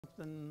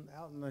something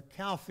out in the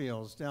cow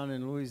fields down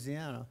in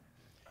Louisiana.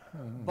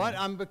 But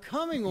I'm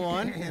becoming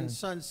one in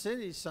Sun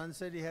City. Sun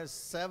City has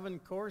 7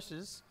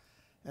 courses,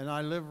 and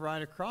I live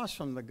right across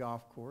from the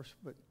golf course.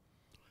 But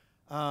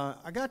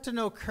I got to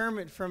know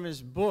Kermit from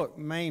his book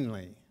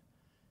mainly.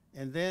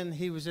 And then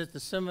he was at the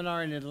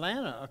seminar in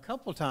Atlanta a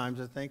couple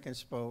times, I think, and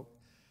spoke.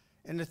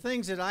 And the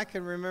things that I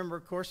can remember,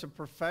 of course, a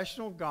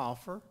professional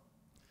golfer.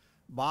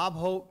 Bob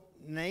Hope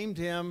named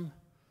him,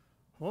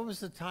 what was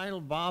the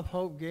title Bob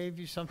Hope gave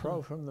you? Something?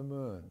 Pro from the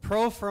Moon.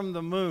 Pro from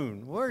the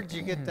Moon. Where did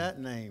you get that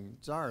name?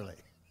 Zarley.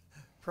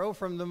 Pro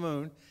from the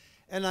Moon.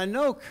 And I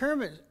know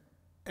Kermit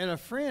and a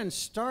friend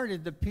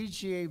started the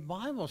PGA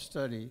Bible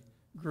study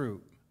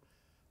group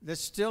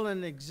that's still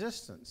in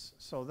existence.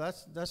 So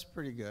that's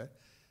pretty good.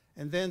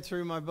 And then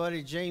through my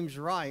buddy James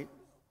Wright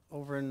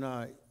over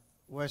in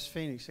West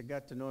Phoenix, I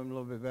got to know him a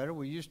little bit better.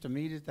 We used to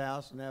meet at the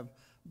house and have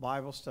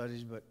Bible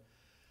studies, but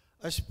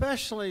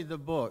especially the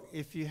book.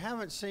 If you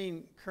haven't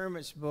seen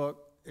Kermit's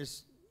book,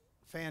 it's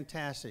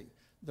fantastic.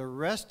 The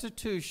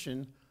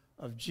Restitution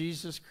of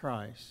Jesus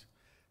Christ.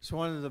 It's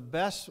one of the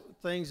best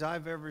things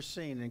I've ever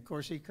seen. And of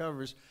course, he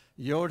covers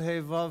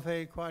Yod-He,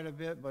 Vav-He quite a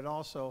bit, but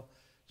also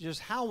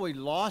just how we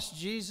lost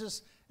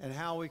Jesus and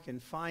how we can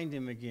find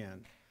him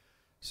again.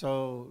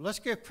 So let's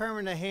give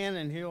Kermit a hand,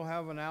 and he'll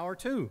have an hour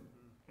too.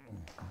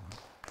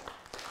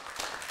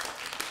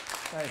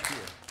 Thank you.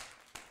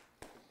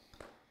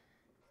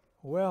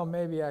 Well,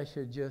 maybe I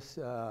should just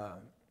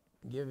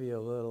give you a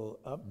little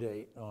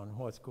update on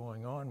what's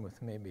going on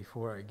with me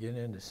before I get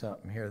into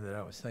something here that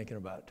I was thinking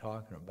about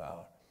talking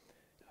about.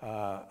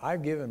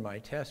 I've given my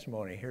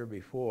testimony here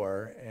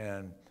before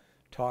and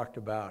talked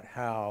about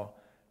how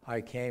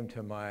I came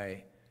to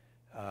my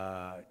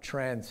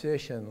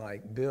transition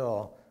like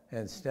Bill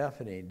and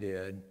Stephanie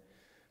did,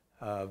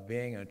 of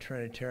being a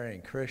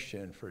Trinitarian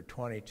Christian for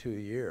 22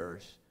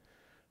 years,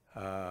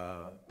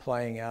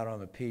 playing out on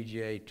the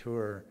PGA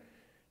Tour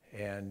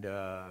and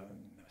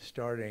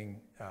starting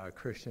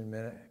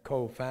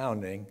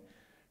co-founding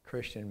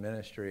Christian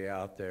ministry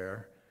out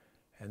there.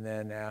 And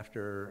then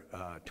after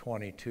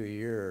 22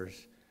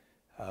 years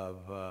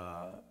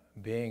of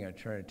being a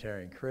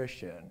Trinitarian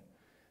Christian,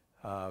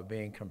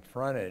 being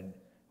confronted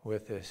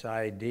with this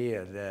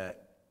idea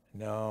that,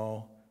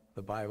 no,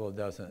 the Bible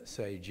doesn't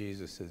say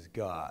Jesus is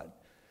God.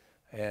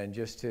 And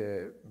just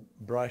to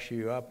brush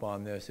you up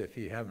on this, if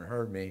you haven't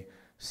heard me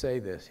say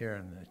this here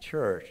in the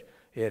church,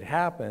 it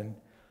happened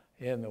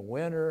in the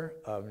winter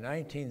of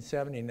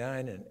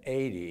 1979 and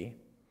 80.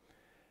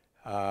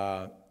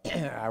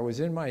 I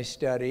was in my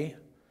study,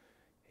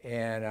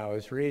 and I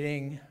was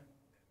reading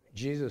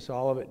Jesus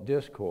Olivet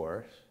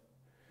Discourse,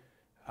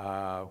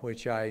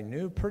 which I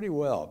knew pretty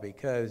well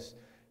because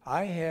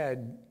I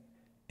had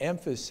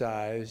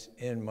emphasized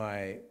in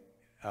my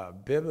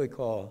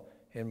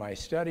in my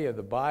study of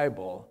the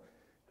Bible,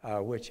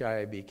 which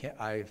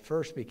I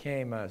first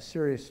became a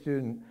serious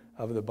student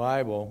of the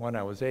Bible when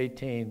I was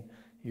 18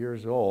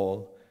 years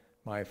old,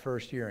 my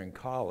first year in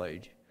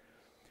college.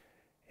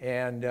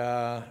 And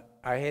I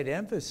had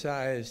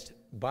emphasized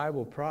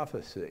Bible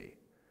prophecy.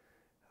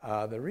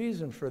 The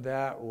reason for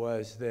that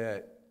was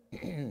that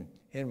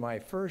in my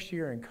first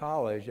year in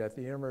college at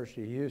the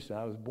University of Houston,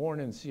 I was born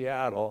in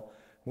Seattle,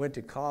 went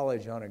to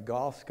college on a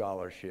golf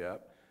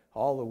scholarship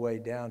all the way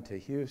down to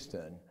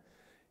Houston,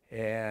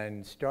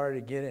 and started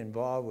to get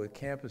involved with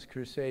Campus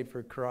Crusade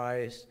for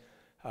Christ.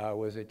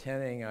 Was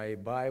attending a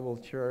Bible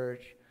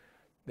church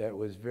that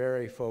was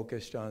very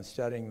focused on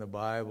studying the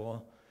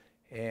Bible,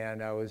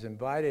 and I was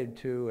invited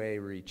to a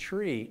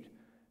retreat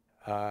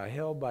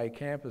held by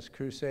Campus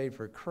Crusade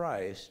for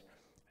Christ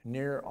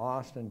near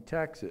Austin,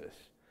 Texas,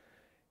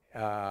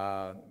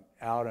 out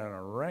on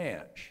a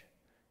ranch.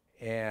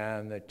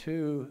 And the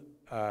 2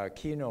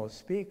 keynote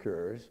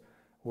speakers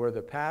were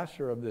the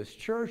pastor of this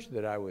church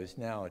that I was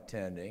now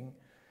attending.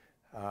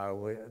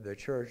 The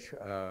church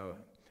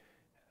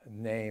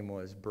name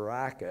was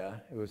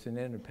Baraka. It was an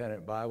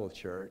independent Bible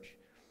church.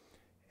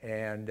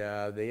 And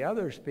the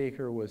other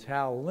speaker was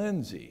Hal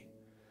Lindsey,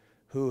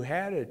 who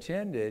had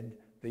attended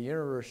the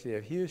University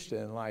of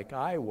Houston like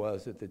I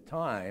was at the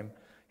time.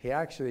 He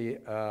actually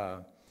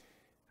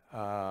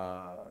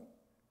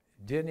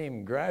didn't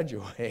even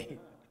graduate.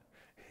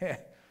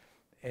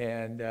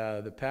 And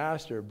the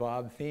pastor,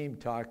 Bob Thiem,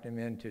 talked him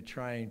into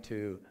trying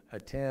to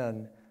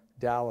attend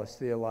Dallas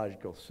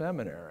Theological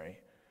Seminary,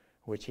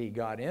 which he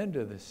got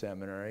into the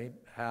seminary.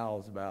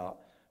 Hal's about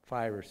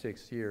 5 or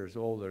 6 years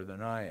older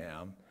than I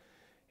am.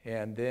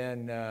 And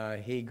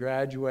then he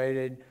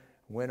graduated,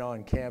 went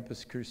on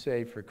Campus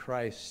Crusade for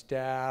Christ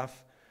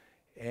staff,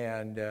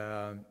 and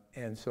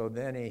so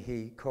then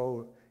he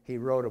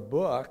wrote a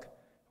book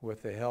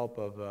with the help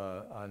of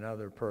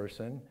another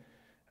person,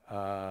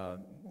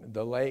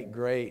 the late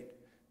great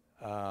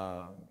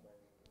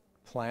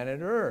Planet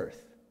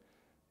Earth.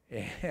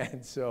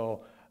 And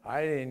so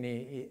I didn't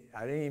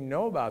even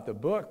know about the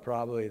book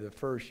probably the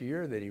first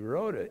year that he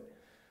wrote it,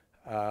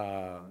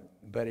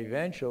 but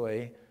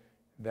eventually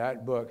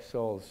that book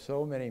sold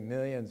so many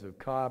millions of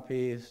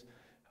copies.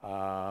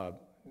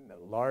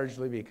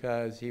 largely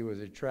because he was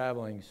a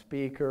traveling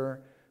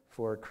speaker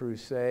for a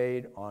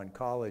crusade on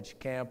college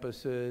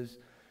campuses.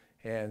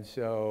 And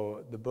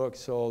so the book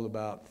sold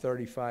about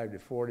 35 to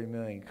 40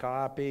 million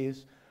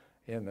copies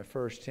in the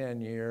first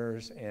 10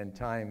 years, and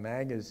Time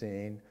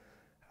magazine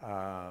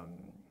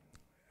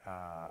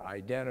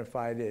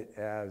identified it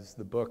as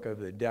the book of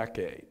the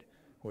decade,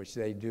 which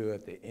they do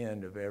at the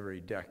end of every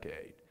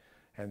decade.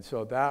 And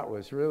so that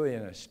was really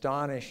an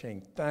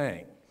astonishing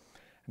thing,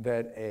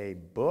 that a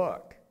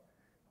book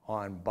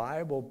on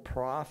Bible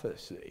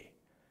prophecy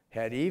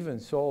had even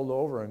sold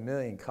over 1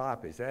 million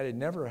copies. That had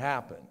never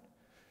happened.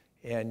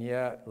 And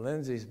yet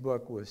Lindsay's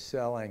book was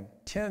selling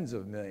tens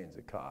of millions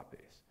of copies.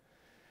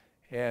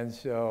 And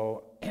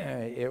so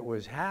it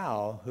was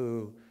Hal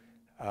who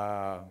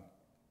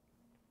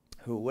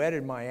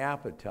whetted my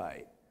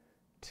appetite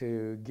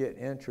to get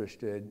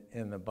interested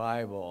in the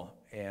Bible,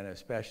 and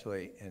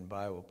especially in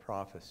Bible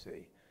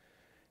prophecy.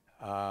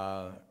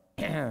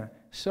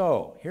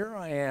 So here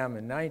I am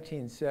in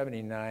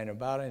 1979,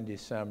 about in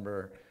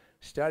December,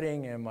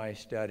 studying in my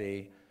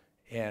study,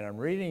 and I'm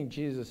reading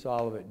Jesus'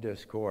 Olivet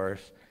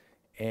Discourse,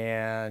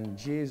 and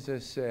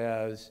Jesus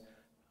says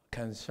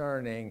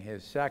concerning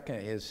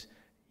his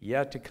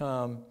yet to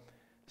come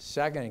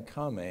second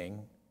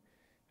coming,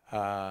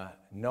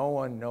 no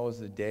one knows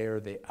the day or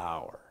the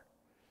hour.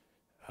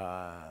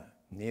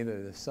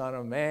 Neither the Son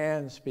of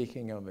Man,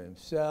 speaking of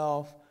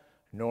himself,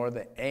 nor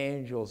the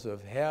angels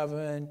of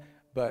heaven,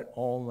 but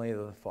only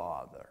the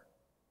Father.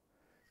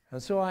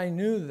 And so I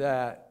knew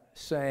that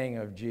saying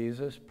of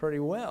Jesus pretty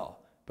well.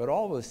 But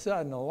all of a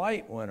sudden, a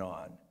light went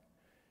on.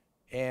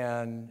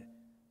 And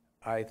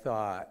I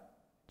thought,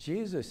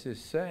 Jesus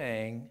is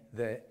saying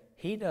that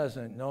he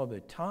doesn't know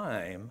the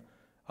time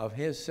of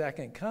his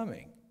second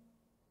coming.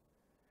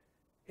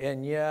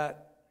 And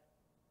yet,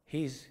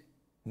 he's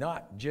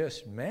not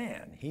just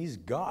man, he's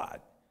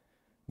God.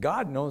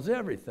 God knows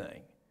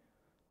everything.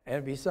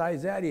 And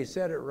besides that, he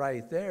said it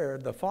right there,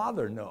 the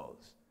Father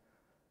knows.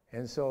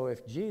 And so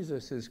if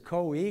Jesus is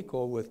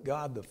co-equal with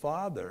God the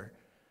Father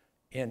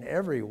in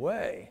every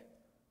way,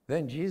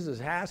 then Jesus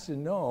has to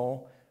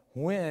know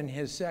when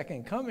his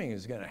second coming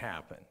is going to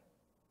happen.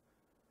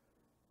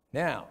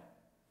 Now,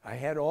 I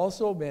had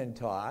also been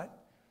taught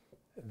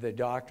the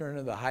doctrine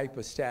of the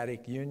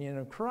hypostatic union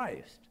of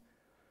Christ.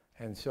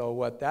 And so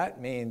what that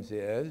means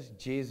is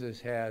Jesus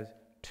has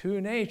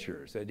two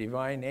natures, a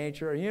divine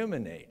nature, a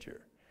human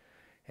nature.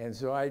 And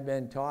so I'd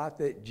been taught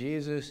that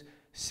Jesus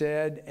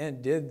said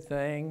and did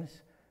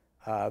things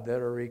that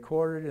are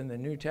recorded in the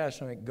New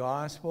Testament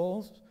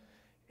Gospels.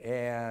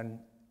 And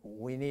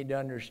we need to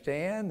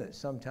understand that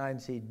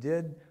sometimes he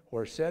did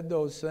or said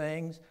those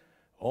things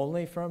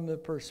only from the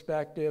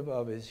perspective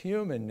of his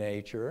human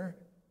nature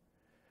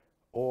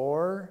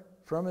or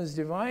from his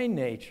divine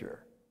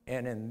nature.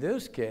 And in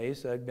this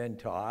case, I've been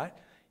taught,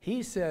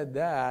 he said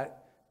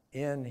that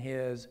in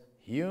his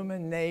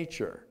human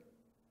nature.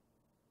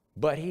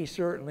 But he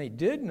certainly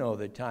did know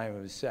the time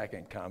of his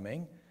second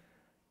coming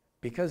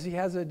because he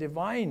has a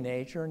divine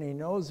nature and he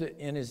knows it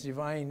in his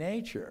divine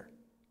nature.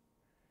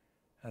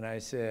 And I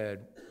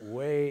said,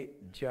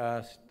 wait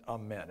just a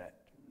minute.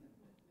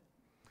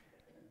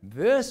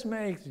 This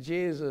makes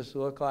Jesus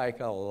look like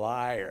a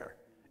liar,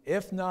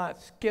 if not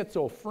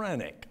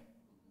schizophrenic.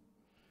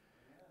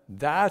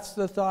 That's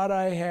the thought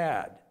I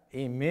had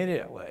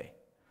immediately.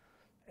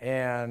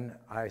 And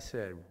I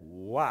said,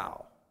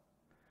 wow,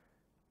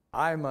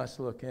 I must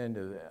look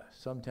into this.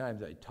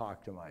 Sometimes I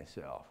talk to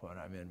myself when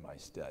I'm in my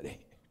study,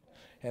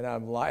 and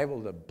I'm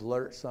liable to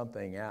blurt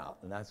something out,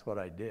 and that's what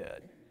I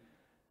did.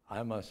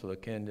 I must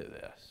look into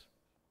this.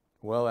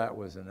 Well, that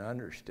was an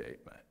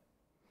understatement.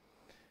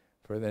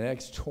 For the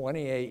next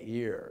 28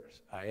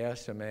 years, I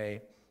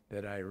estimate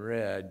that I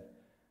read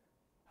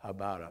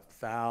about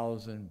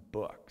 1,000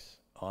 books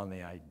on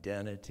the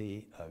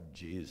identity of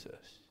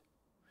Jesus.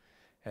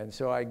 And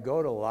so I'd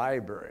go to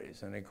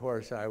libraries, and of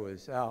course I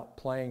was out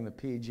playing the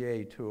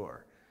PGA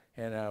Tour,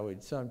 and I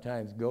would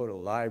sometimes go to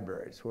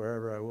libraries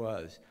wherever I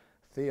was,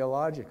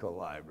 theological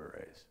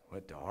libraries,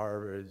 went to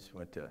Harvard's,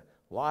 went to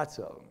lots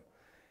of them.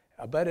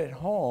 But at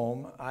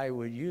home, I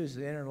would use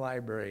the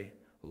interlibrary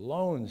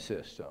loan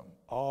system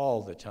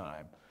all the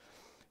time.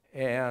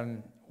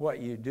 And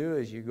what you do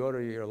is you go to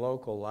your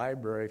local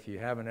library, if you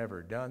haven't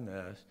ever done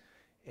this,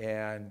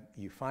 and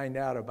you find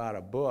out about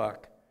a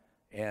book,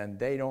 and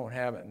they don't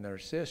have it in their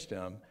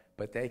system,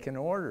 but they can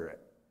order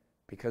it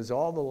because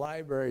all the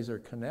libraries are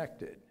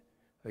connected.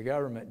 The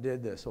government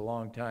did this a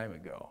long time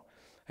ago.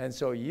 And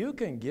so you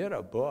can get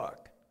a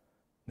book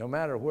no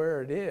matter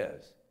where it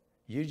is.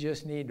 You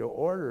just need to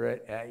order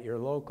it at your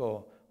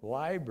local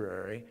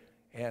library,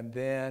 and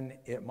then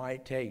it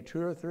might take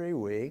 2 or 3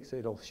 weeks.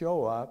 It'll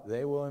show up.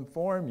 They will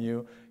inform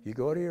you. You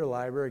go to your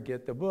library,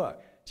 get the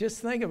book. Just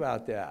think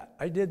about that.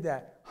 I did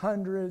that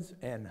hundreds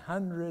and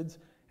hundreds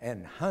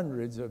and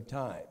hundreds of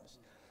times.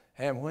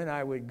 And when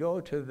I would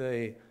go to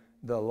the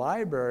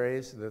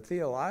libraries, the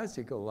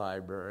theological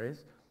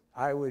libraries,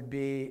 I would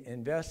be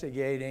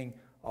investigating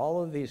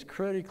all of these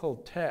critical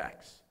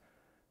texts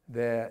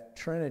that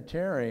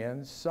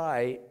Trinitarians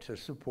cite to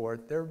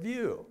support their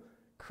view,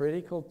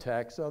 critical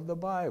texts of the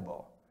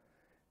Bible.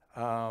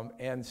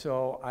 And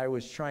so I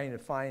was trying to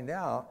find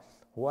out,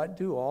 what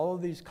do all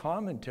of these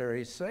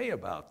commentaries say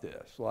about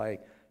this?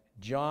 Like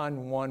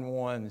John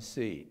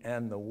 1:1c,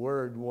 and the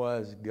Word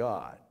was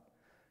God.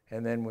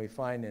 And then we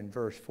find in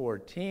verse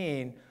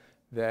 14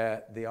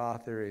 that the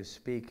author is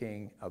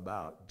speaking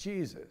about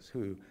Jesus,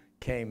 who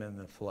came in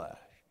the flesh.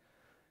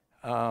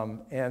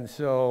 And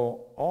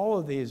so all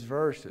of these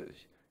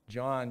verses,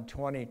 John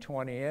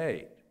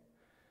 20:28,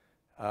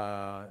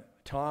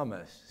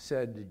 Thomas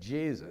said to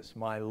Jesus,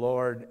 "My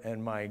Lord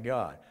and my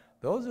God."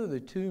 Those are the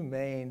two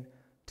main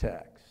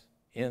texts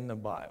in the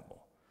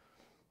Bible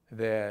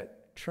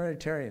that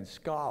Trinitarian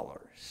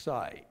scholars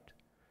cite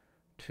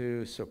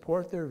to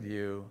support their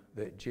view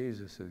that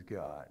Jesus is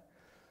God.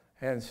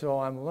 And so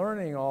I'm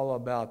learning all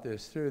about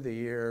this through the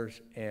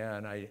years,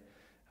 and I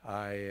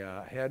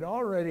had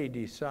already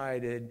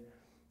decided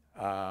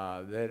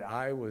that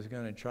I was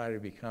going to try to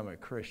become a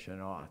Christian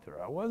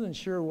author. I wasn't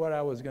sure what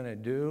I was going to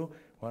do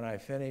when I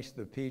finished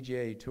the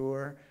PGA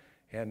Tour,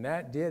 and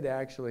that did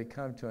actually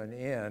come to an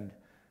end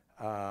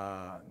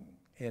after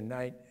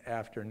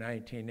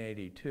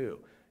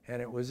 1982.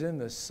 And it was in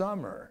the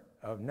summer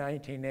of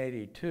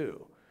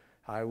 1982.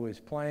 I was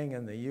playing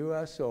in the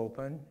U.S.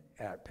 Open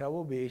at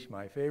Pebble Beach,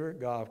 my favorite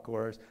golf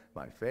course,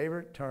 my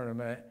favorite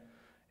tournament,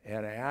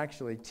 and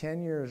actually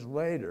 10 years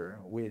later,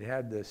 we'd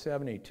had the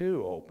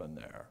 72 Open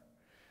there.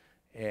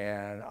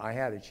 And I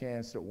had a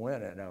chance to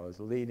win it. I was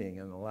leading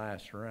in the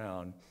last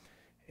round,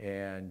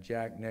 and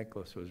Jack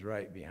Nicklaus was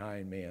right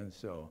behind me, and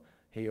so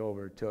he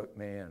overtook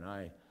me, and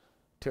I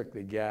took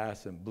the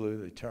gas and blew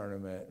the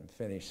tournament and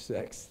finished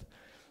sixth.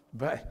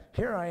 But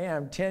here I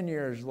am 10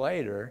 years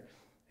later,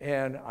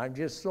 and I'm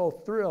just so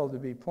thrilled to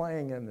be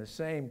playing in the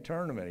same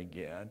tournament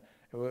again.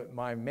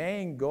 My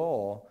main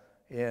goal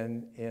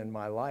in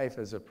my life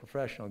as a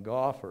professional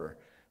golfer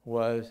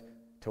was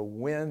to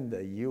win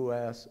the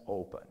U.S.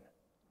 Open.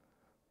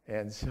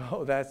 And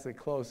so that's the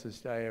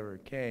closest I ever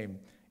came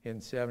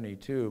in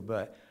 72.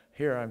 But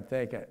here I'm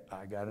thinking,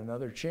 I got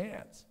another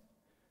chance.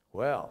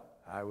 Well,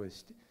 I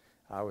was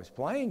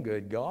playing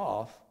good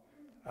golf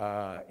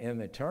in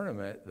the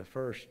tournament, the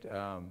first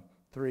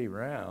 3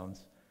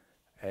 rounds.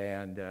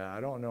 And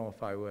I don't know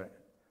if I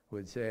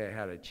would say I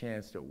had a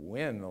chance to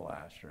win the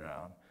last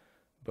round,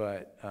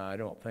 but I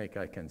don't think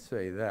I can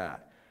say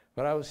that.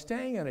 But I was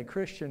staying in a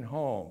Christian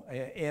home,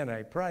 in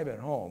a private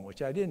home,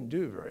 which I didn't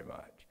do very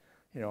much.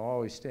 You know,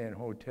 always stay in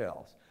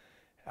hotels.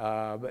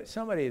 But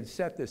somebody had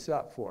set this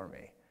up for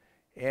me.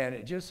 And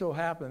it just so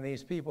happened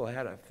these people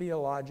had a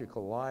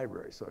theological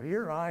library. So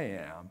here I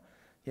am,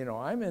 you know,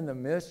 I'm in the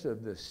midst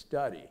of this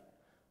study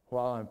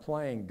while I'm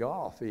playing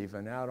golf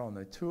even out on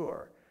the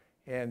tour.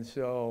 And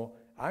so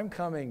I'm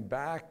coming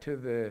back to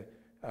the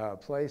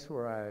place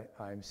where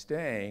I'm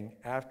staying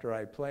after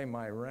I play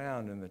my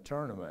round in the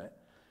tournament.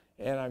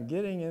 And I'm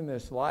getting in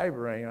this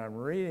library and I'm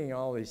reading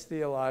all these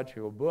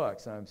theological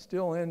books. I'm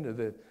still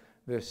into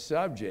this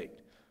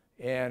subject.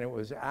 And it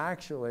was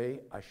actually,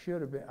 I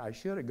should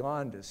have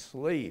gone to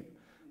sleep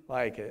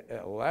like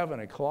at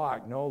 11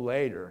 o'clock, no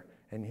later.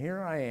 And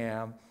here I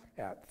am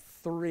at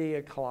 3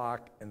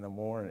 o'clock in the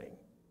morning.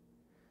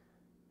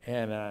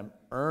 And I'm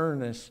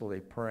earnestly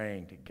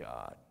praying to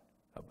God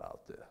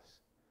about this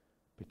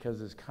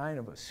because it's kind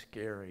of a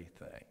scary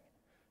thing.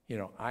 You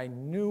know, I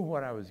knew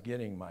what I was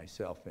getting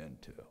myself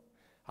into.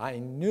 I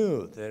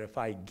knew that if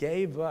I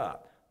gave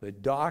up the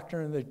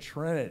doctrine of the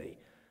Trinity,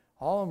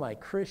 all of my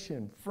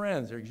Christian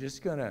friends are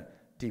just going to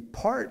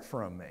depart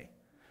from me.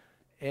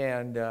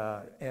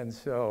 And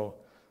so,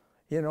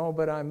 you know,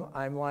 but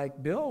I'm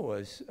like Bill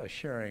was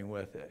sharing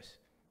with us.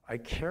 I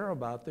care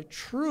about the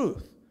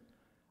truth.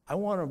 I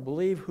want to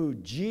believe who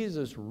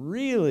Jesus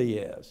really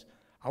is.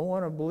 I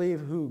want to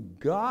believe who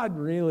God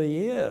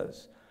really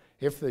is.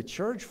 If the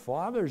church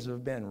fathers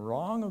have been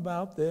wrong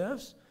about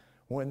this,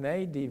 when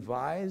they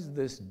devised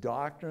this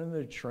doctrine of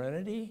the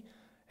Trinity,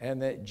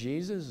 and that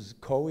Jesus is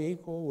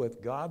co-equal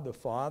with God the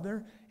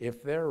Father,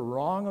 if they're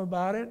wrong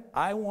about it,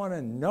 I want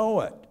to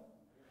know it.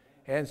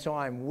 And so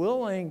I'm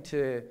willing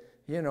to,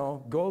 you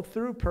know, go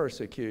through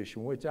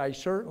persecution, which I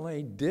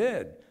certainly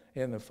did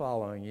in the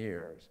following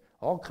years.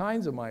 All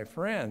kinds of my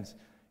friends,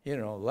 you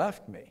know,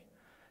 left me.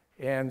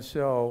 And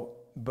so,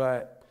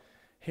 but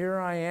here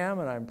I am,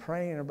 and I'm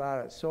praying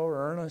about it so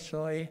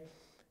earnestly,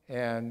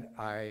 and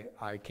I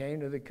came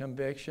to the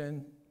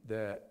conviction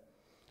that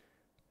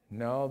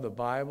no, the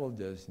Bible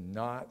does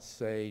not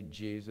say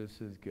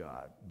Jesus is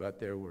God. But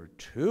there were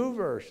 2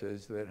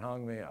 verses that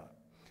hung me up.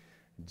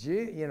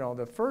 You know,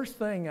 the first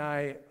thing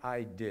I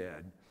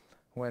did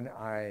when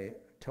I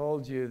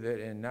told you that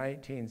in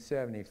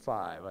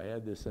 1975 I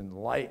had this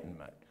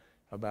enlightenment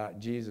about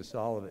Jesus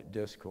Olivet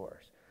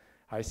Discourse,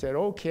 I said,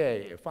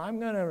 okay, if I'm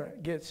going to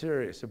get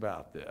serious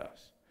about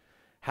this,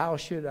 how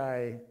should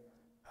I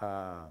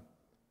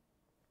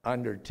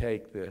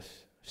undertake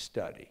this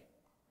study?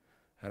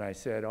 And I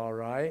said, all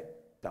right,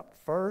 the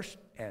first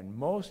and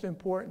most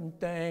important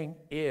thing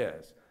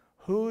is,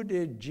 Who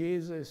did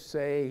Jesus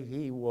say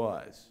he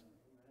was?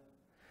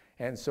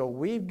 And so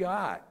we've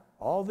got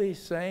all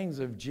these sayings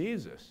of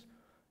Jesus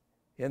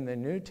in the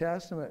New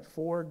Testament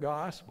 4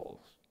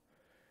 Gospels.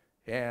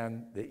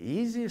 And the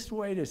easiest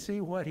way to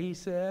see what he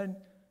said,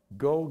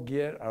 go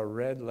get a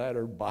red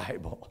letter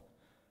Bible.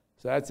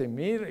 So that's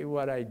immediately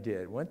what I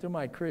did. Went to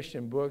my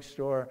Christian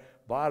bookstore,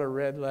 bought a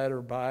red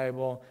letter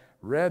Bible,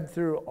 read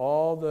through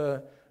all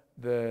the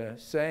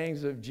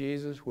sayings of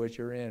Jesus,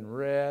 which are in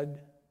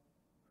red.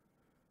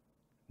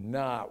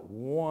 Not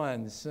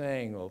one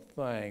single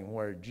thing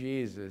where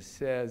Jesus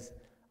says,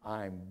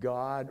 I'm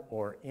God,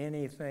 or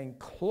anything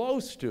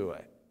close to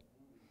it.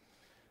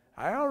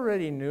 I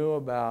already knew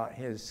about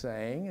his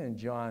saying in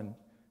John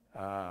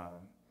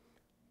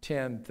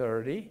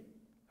 10:30,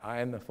 I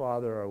and the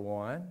Father are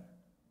one.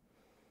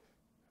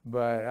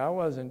 But I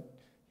wasn't,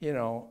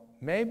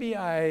 maybe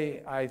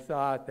I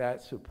thought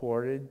that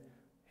supported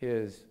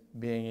his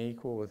being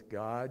equal with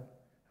God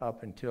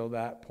up until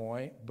that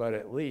point. But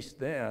at least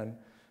then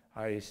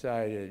I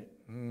decided,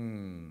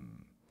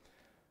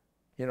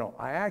 I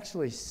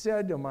actually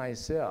said to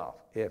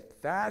myself,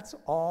 if that's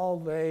all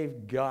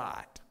they've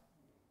got,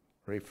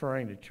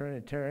 referring to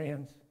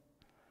Trinitarians,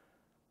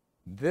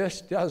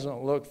 this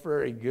doesn't look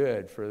very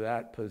good for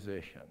that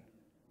position.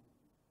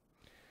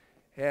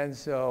 And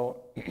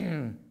so,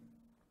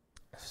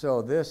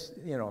 this,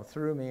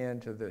 threw me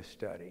into this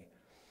study.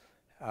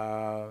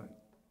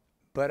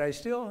 But I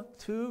still,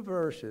 2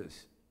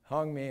 verses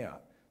hung me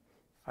up.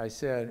 I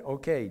said,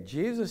 okay,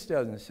 Jesus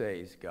doesn't say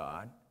he's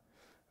God.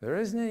 There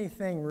isn't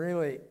anything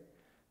really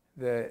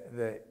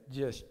that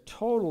just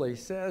totally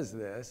says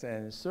this,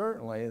 and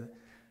certainly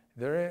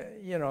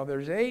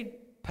there's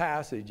 8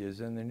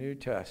 passages in the New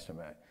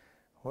Testament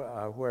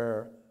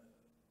where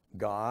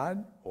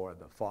God or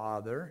the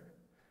Father,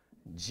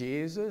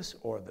 Jesus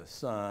or the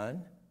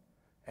Son,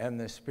 and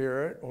the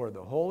Spirit or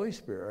the Holy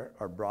Spirit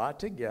are brought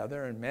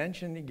together and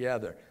mentioned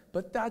together.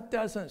 But that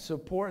doesn't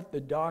support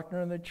the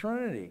doctrine of the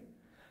Trinity.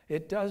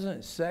 It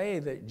doesn't say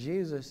that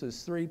Jesus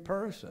is 3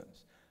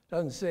 persons. It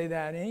doesn't say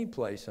that any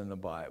place in the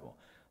Bible.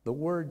 The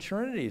word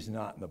Trinity is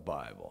not in the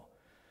Bible.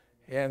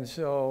 And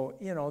so,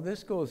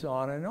 this goes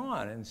on.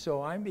 And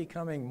so I'm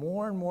becoming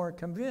more and more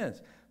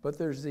convinced. But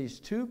there's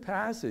these 2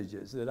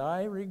 passages that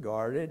I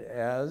regarded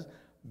as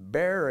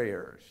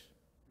barriers.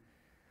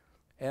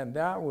 And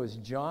that was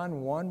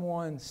John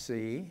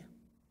 1:1c,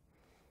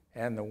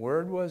 and the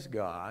Word was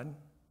God,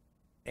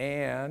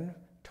 and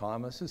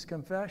Thomas's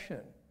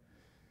confession,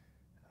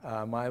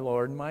 my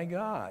Lord and my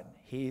God.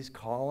 He's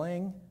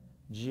calling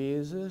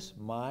Jesus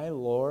my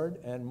Lord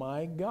and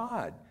my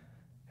God.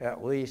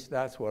 At least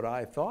that's what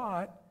I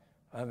thought,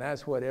 and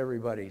that's what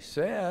everybody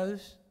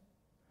says.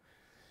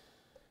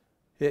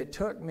 It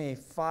took me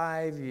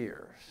 5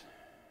 years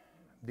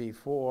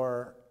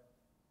before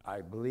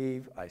I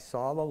believe I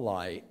saw the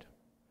light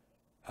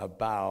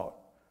about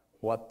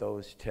what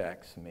those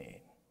texts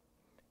mean.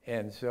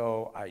 And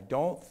so I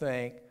don't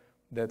think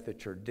that the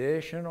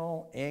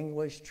traditional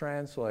English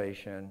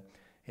translation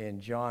in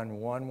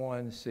John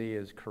 1:1c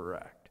is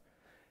correct.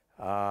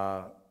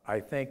 I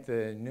think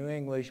the New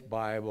English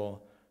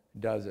Bible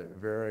does it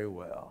very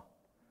well.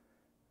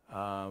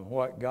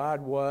 What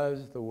God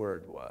was, the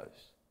Word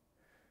was.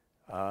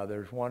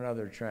 There's one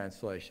other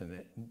translation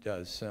that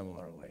does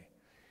similarly.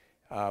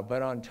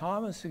 But on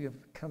Thomas'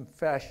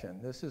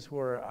 confession, this is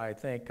where I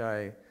think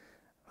I've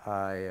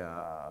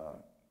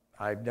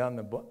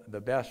done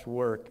the best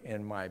work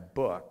in my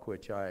book,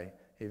 which I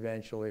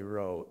eventually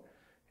wrote,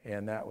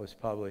 and that was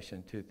published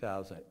in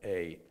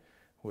 2008,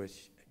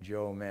 which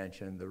Joe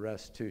mentioned, The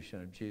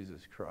Restitution of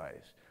Jesus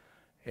Christ.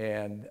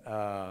 And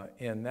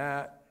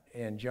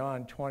in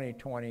John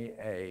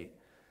 20:28,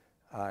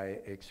 I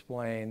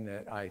explain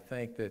that I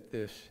think that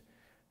this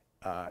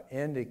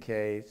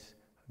indicates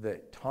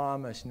that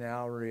Thomas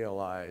now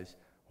realized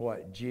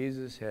what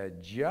Jesus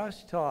had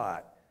just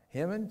taught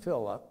him and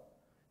Philip,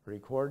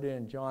 recorded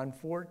in John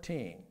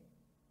 14,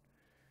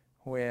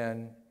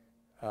 when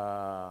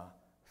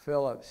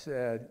Philip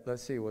said,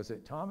 let's see, was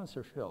it Thomas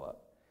or Philip?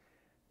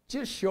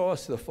 Just show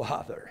us the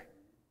Father.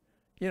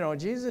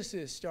 Jesus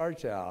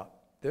starts out,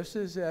 this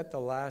is at the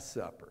Last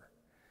Supper,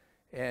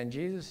 and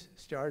Jesus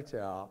starts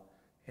out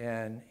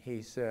and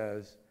he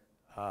says,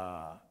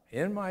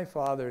 in my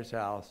Father's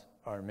house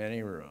are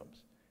many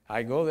rooms.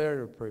 I go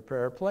there to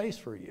prepare a place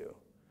for you.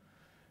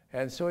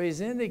 And so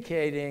he's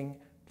indicating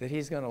that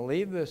he's going to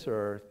leave this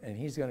earth and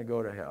he's going to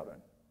go to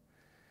heaven.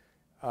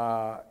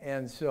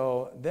 And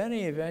so then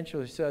he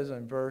eventually says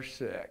in verse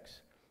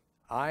 6,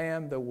 I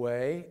am the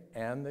way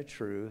and the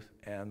truth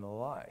and the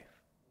life.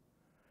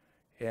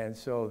 And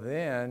so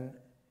then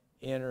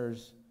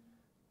enters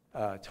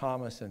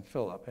Thomas and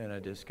Philip in a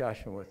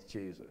discussion with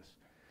Jesus.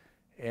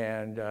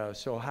 And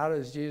so how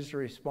does Jesus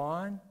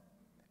respond?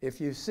 If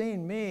you've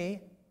seen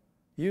me,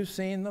 you've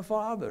seen the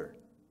Father.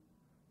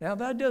 Now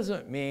that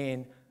doesn't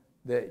mean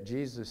that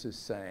Jesus is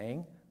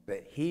saying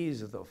that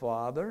he's the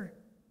Father.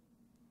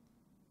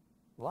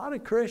 A lot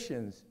of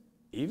Christians,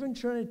 even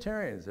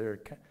Trinitarians that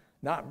are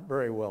not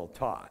very well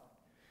taught,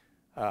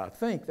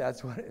 think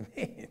that's what it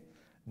means.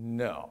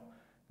 No.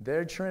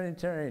 Their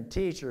Trinitarian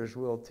teachers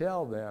will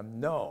tell them,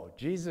 no,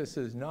 Jesus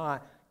is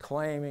not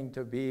claiming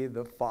to be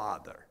the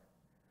Father.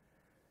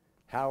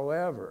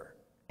 However,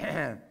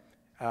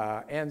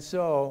 and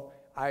so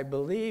I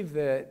believe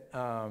that,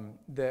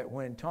 that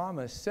when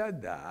Thomas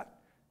said that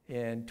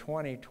in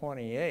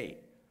 2028,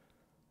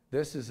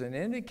 this is an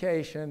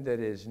indication that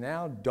is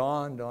now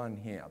dawned on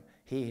him.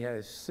 He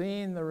has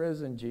seen the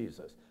risen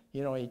Jesus.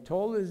 You know, he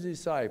told his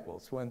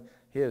disciples, when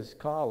his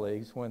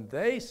colleagues, when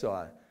they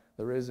saw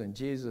the risen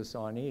Jesus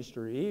on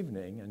Easter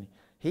evening, and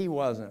he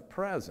wasn't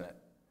present,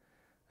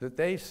 that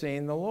they've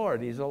seen the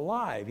Lord. He's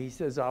alive. He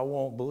says, I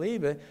won't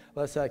believe it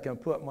unless I can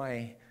put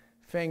my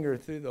finger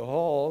through the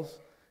holes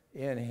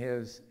in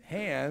his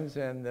hands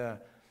and the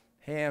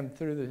hand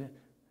through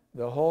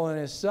the hole in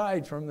his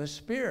side from the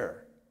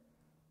spear.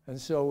 And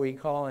so we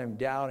call him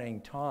Doubting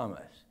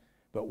Thomas.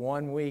 But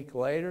 1 week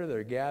later,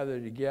 they're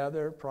gathered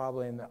together,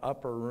 probably in the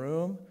upper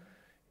room,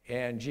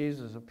 and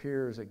Jesus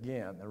appears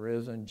again, the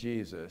risen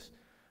Jesus.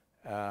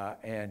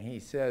 And he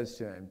says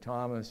to him,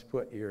 Thomas,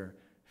 put your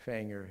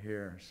finger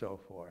here, and so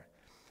forth.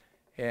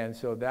 And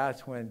so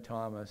that's when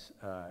Thomas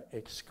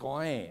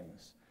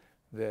exclaims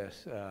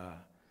this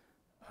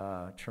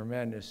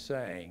tremendous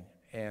saying.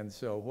 And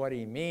so what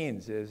he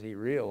means is he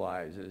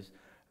realizes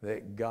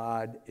that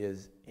God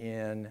is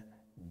in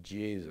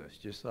Jesus,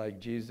 just like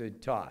Jesus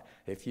taught.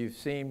 If you've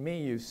seen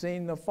me, you've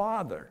seen the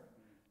Father.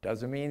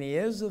 Doesn't mean he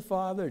is the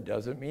Father,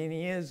 doesn't mean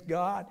he is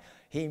God.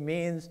 He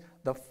means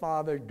the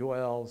Father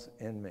dwells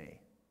in me.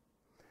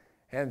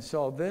 And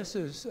so this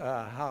is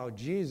how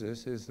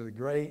Jesus is the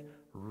great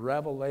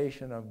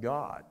revelation of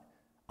God,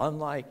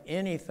 unlike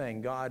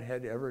anything God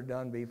had ever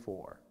done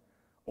before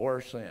or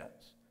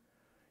since.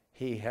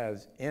 He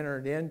has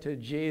entered into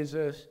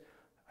Jesus,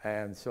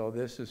 and so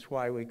this is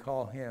why we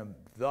call him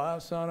the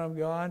Son of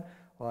God.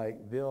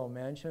 Like Bill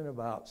mentioned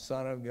about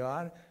Son of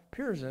God,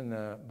 appears in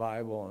the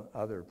Bible and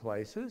other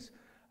places,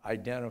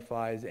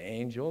 identifies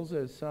angels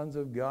as sons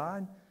of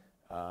God.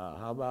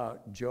 How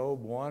about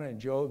Job 1 and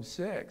Job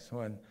 6,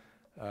 when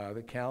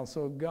the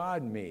council of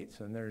God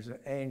meets, and there's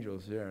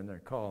angels there, and they're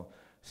called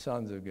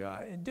sons of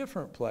God. In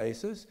different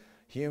places,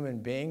 human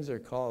beings are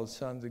called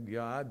sons of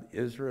God.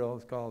 Israel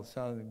is called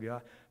sons of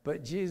God.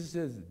 But Jesus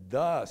is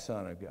the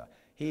Son of God.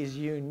 He's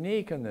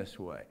unique in this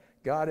way.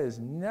 God has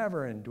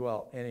never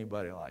indwelt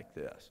anybody like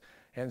this.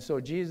 And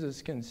so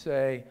Jesus can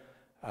say,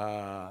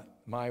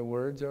 my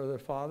words are the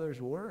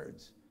Father's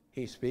words.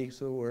 He speaks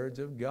the words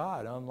of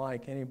God,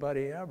 unlike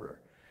anybody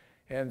ever.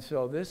 And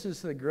so this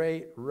is the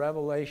great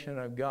revelation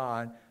of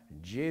God,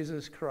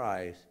 Jesus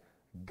Christ.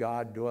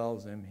 God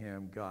dwells in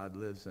him, God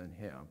lives in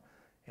him.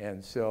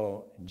 And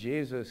so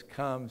Jesus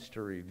comes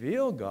to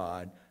reveal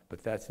God,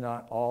 but that's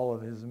not all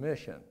of his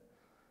mission.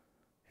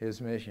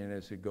 His mission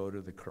is to go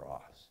to the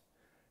cross.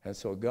 And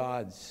so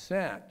God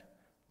sent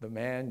the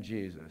man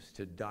Jesus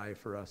to die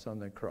for us on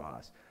the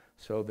cross,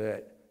 so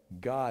that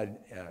God,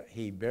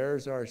 he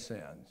bears our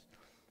sins.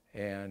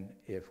 And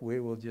if we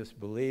will just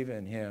believe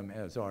in him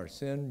as our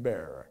sin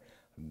bearer,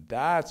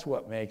 that's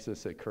what makes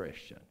us a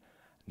Christian.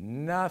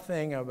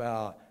 Nothing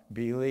about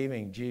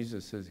believing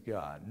Jesus is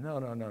God. No,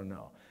 no, no,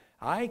 no.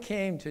 I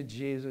came to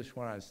Jesus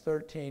when I was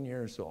 13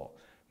 years old.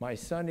 My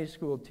Sunday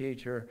school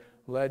teacher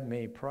led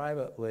me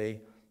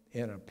privately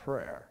in a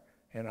prayer.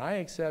 And I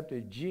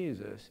accepted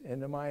Jesus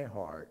into my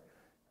heart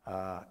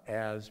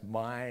as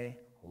my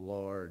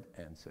Lord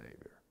and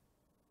Savior.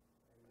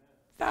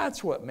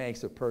 That's what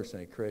makes a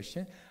person a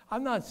Christian.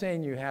 I'm not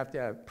saying you have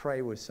to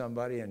pray with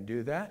somebody and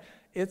do that.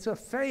 It's a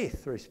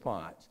faith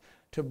response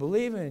to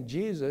believe in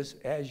Jesus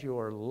as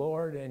your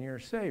Lord and your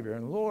Savior.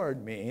 And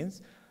Lord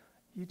means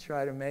you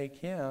try to make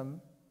him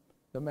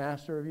the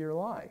master of your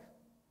life.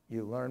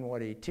 You learn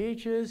what he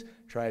teaches,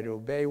 try to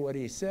obey what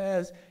he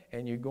says,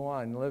 and you go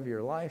on and live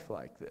your life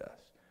like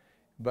this.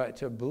 But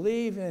to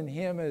believe in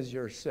him as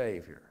your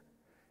Savior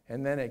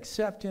and then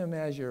accept him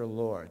as your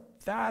Lord,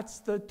 that's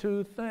the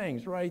two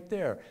things right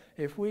there.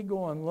 If we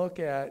go and look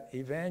at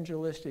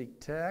evangelistic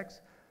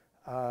texts,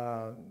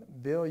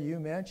 Bill, you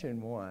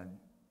mentioned one.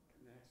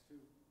 Acts 2.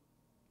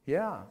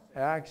 Yeah,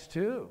 Acts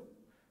 2.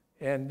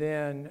 And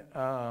then,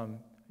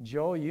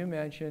 Joel, you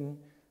mentioned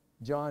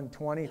John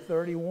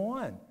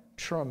 20:31.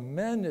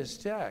 Tremendous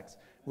text.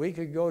 We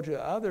could go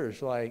to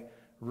others like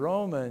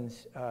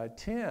Romans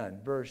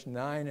 10, verse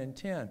 9 and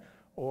 10,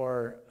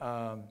 or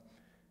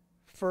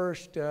 1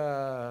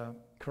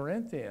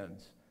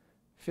 Corinthians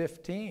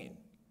 15.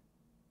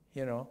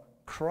 You know,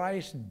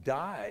 Christ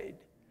died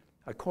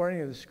according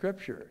to the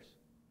Scriptures,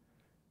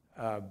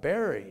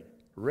 buried,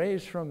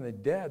 raised from the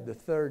dead the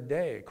third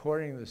day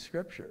according to the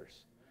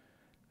Scriptures.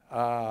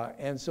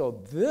 And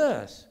so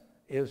this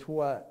is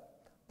what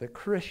the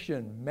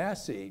Christian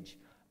message,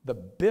 the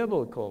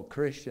biblical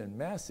Christian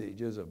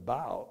message, is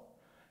about.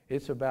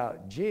 It's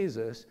about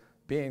Jesus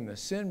being the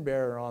sin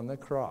bearer on the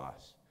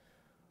cross,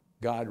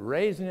 God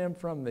raising him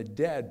from the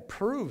dead,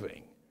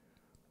 proving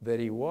that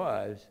he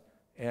was,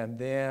 and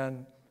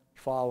then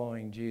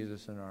following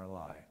Jesus in our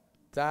life.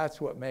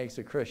 That's what makes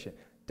a Christian.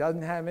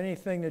 Doesn't have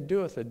anything to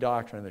do with the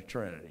doctrine of the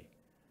Trinity.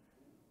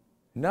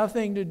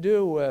 Nothing to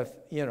do with,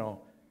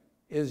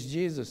 is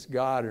Jesus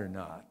God or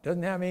not?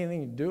 Doesn't have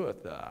anything to do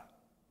with that.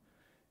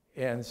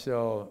 And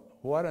so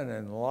what an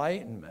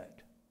enlightenment,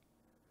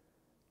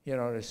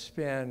 to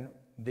spend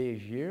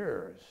these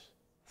years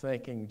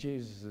thinking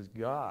Jesus is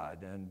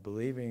God and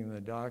believing in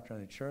the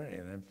doctrine of the Trinity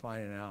and then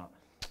finding out,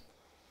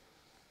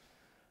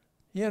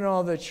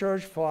 the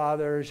church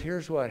fathers,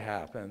 here's what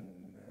happened.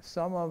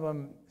 Some of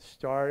them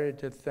started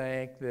to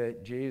think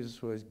that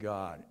Jesus was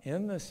God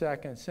in the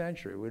 2nd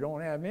century. We don't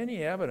have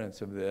any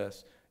evidence of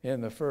this in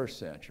the 1st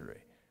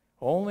century,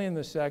 only in the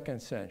 2nd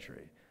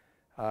century,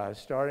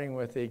 starting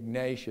with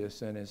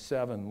Ignatius and his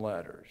 7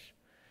 letters,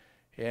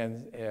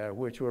 and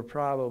which were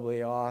probably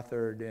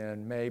authored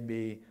in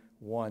maybe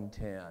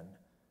 110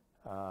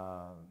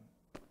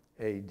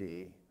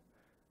 AD,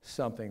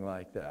 something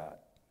like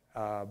that.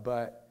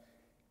 But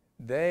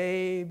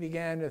they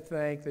began to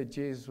think that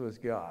Jesus was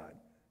God.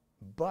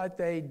 But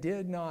they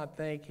did not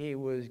think he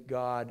was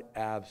God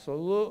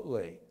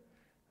absolutely.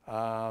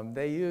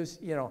 They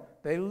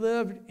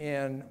lived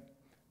in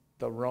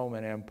the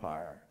Roman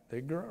Empire.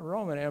 The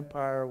Roman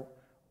Empire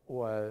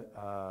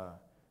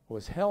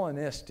was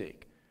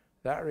Hellenistic.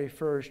 That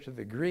refers to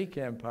the Greek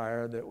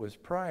Empire that was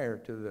prior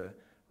to the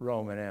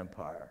Roman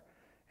Empire.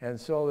 And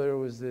so there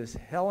was this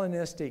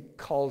Hellenistic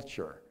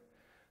culture,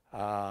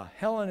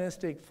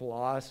 Hellenistic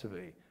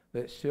philosophy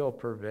that still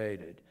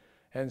pervaded.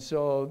 And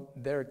so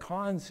their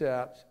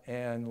concepts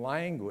and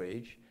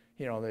language,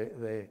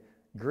 the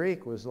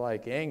Greek was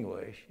like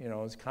English,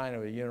 it's kind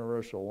of a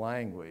universal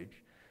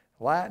language.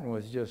 Latin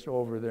was just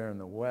over there in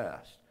the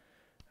West,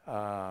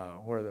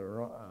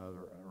 where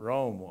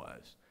Rome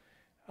was.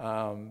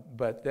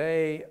 But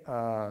they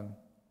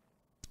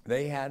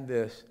had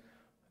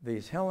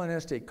these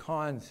Hellenistic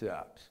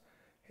concepts.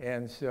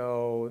 And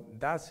so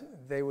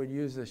they would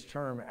use this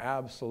term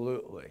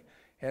absolutely.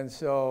 And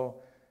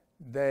so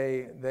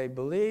they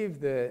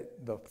believe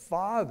that the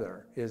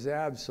Father is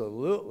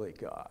absolutely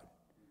God,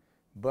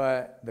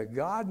 but the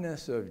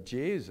godness of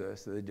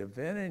Jesus, the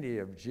divinity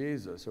of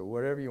Jesus, or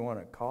whatever you want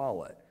to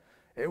call it,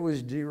 it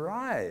was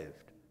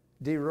derived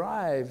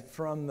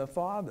from the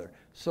Father.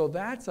 So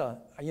that's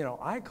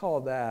I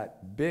call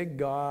that big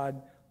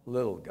God,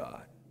 little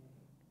God.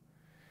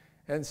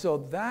 And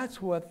so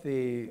that's what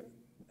the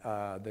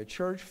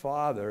church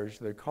fathers,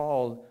 they're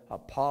called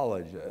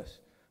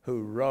apologists,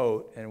 who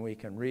wrote, and we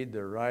can read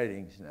their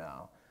writings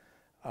now.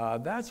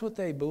 That's what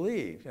they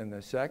believed in the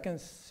 2nd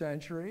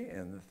century,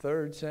 in the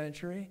 3rd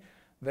century.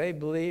 They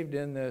believed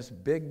in this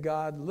big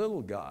God,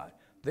 little God.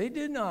 They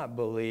did not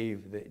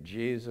believe that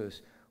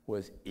Jesus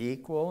was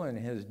equal in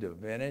his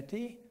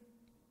divinity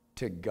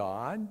to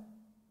God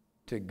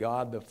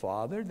the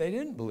Father. They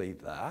didn't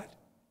believe that.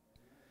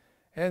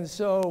 And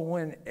so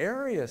when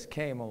Arius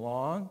came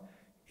along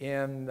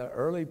in the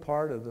early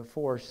part of the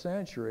 4th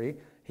century,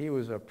 he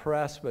was a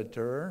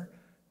presbyter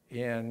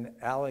in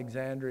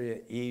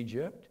Alexandria,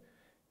 Egypt,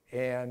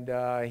 and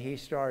he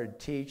started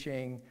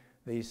teaching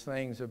these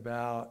things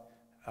about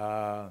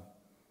the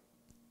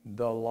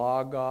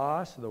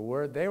Logos, the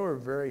Word. They were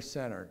very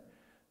centered.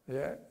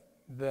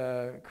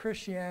 The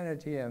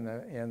Christianity in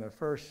the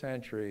first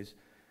centuries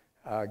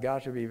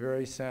got to be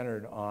very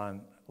centered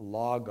on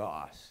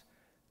Logos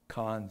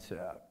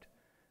concept.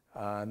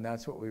 And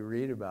that's what we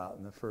read about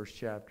in the first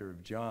chapter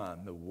of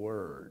John, the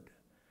Word.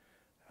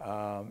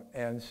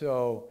 And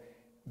so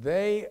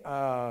they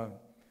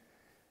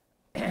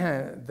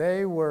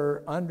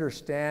were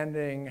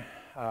understanding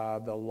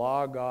the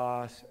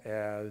Logos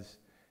as,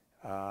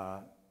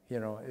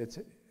 it's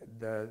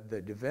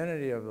the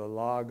divinity of the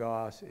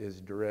Logos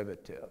is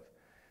derivative.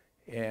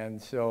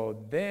 And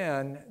so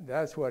then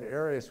that's what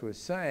Arius was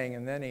saying,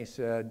 and then he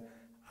said,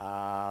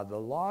 the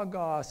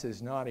Logos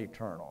is not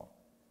eternal.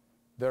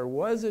 There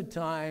was a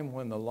time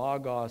when the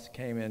Logos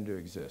came into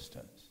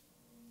existence.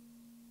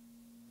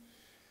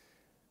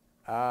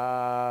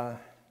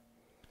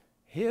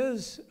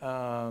 His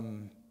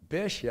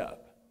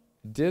bishop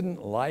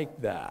didn't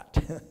like that.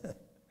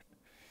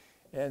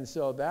 And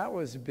so that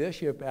was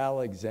Bishop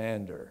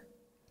Alexander,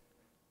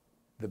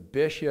 the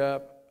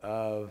bishop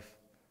of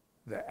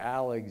the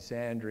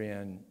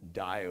Alexandrian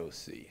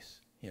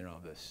diocese,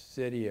 the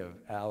city of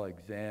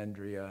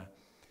Alexandria.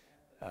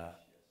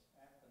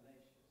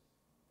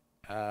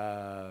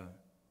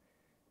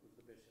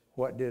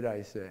 What did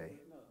I say?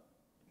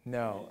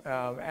 No.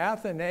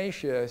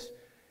 Athanasius,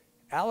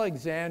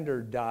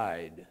 Alexander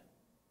died.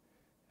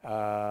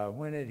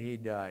 When did he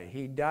die?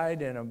 He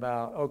died in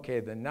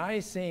the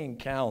Nicene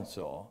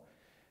Council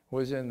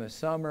was in the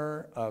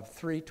summer of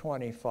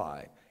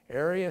 325.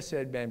 Arius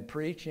had been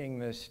preaching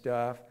this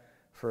stuff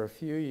for a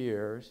few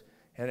years,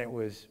 and it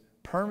was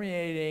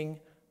permeating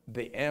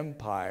the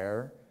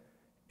empire,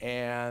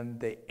 and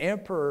the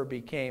emperor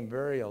became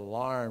very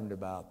alarmed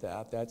about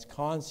that. That's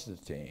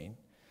Constantine.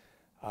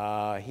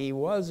 He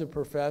was a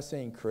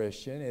professing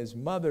Christian. His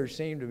mother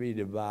seemed to be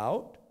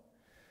devout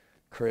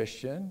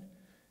Christian.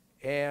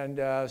 And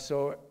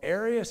so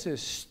Arius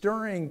is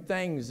stirring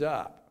things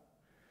up.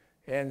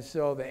 And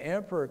so the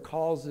emperor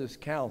calls this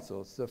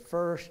council. It's the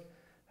first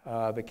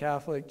The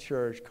Catholic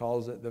Church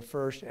calls it the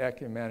First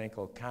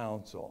Ecumenical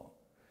Council.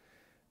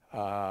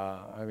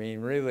 I mean,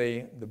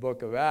 really, the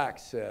book of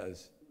Acts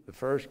says the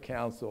first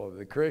council of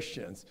the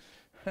Christians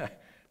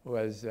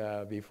was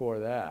before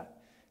that.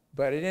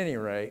 But at any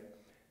rate,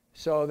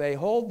 so they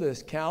hold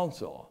this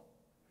council,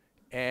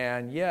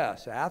 and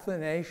yes,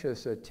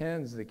 Athanasius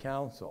attends the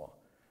council,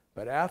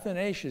 but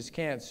Athanasius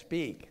can't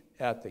speak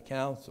at the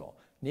council.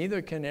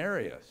 Neither can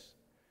Arius,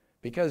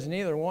 because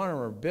neither one of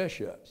them are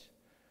bishops.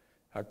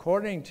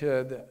 According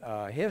to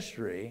the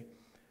history,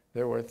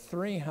 there were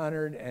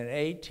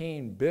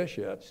 318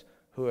 bishops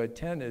who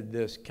attended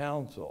this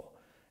council,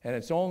 and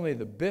it's only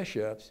the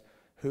bishops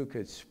who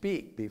could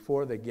speak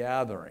before the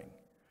gathering.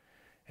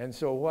 And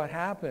so what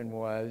happened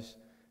was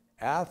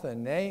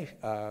Alexander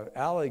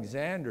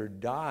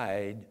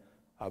died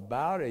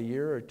about a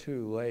year or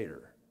two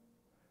later,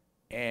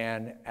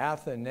 and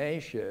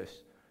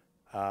Athanasius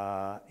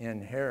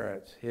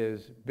inherits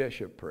his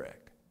bishopric.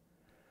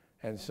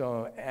 And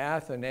so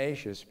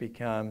Athanasius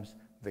becomes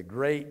the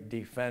great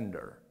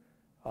defender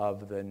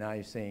of the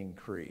Nicene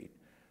Creed.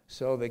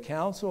 So the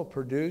council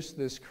produced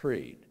this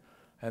creed,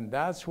 and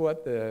that's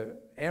what the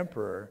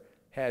emperor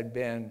had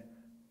been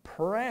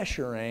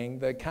pressuring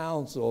the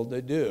council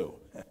to do.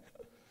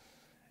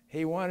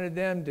 He wanted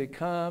them to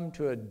come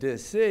to a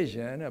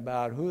decision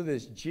about who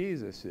this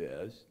Jesus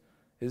is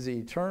he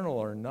eternal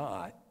or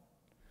not?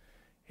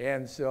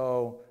 And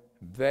so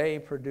they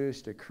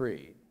produced a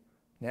creed.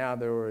 Now,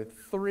 there were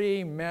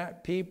 3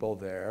 people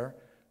there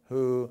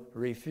who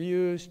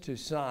refused to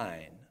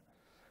sign,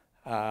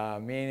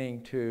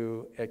 meaning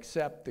to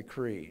accept the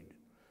creed.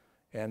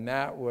 And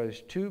that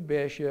was 2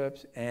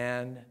 bishops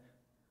and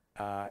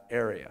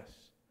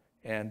Arius.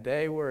 And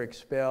they were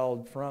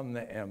expelled from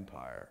the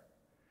empire.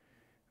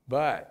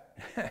 But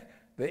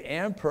the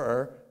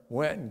emperor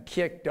went and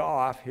kicked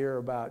off here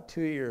about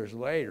 2 years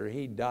later.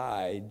 He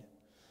died.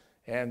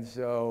 And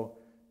so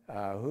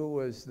who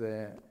was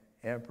the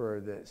emperor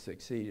that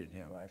succeeded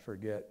him? I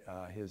forget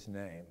his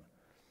name.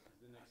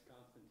 The next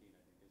Constantine,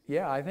 I think.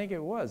 Yeah, I think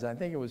it was. I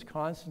think it was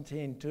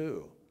Constantine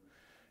too.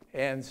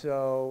 And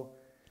so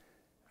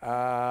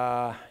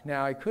now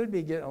I could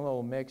be getting a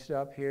little mixed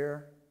up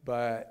here,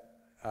 but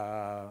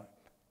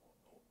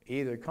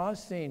either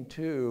Constantine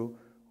II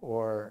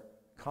or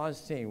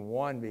Constantine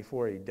I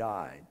before he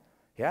died.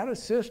 He had a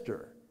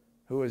sister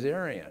who was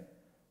Arian,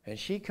 and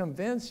she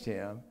convinced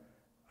him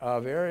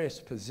of Arius'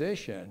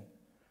 position.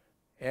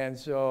 And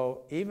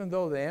so even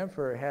though the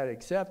emperor had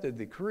accepted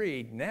the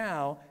creed,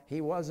 now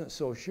he wasn't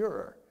so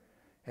sure.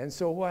 And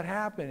so what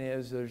happened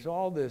is there's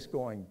all this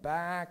going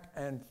back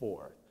and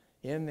forth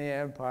in the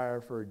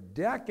empire for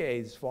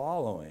decades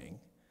following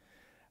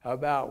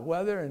about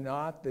whether or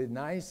not the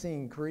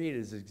Nicene Creed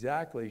is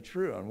exactly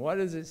true. And what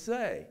does it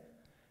say?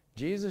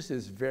 Jesus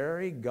is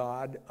very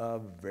God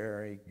of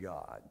very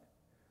God.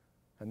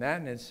 And that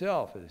in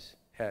itself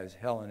has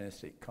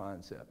Hellenistic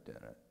concept in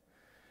it.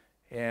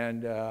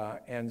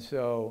 And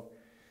so,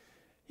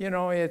 you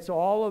know, it's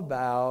all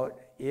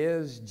about,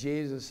 is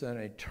Jesus an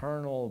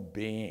eternal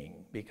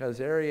being? Because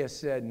Arius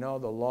said, no,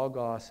 the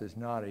Logos is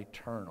not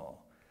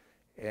eternal.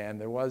 And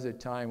there was a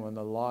time when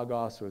the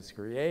Logos was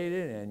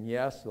created, and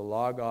yes, the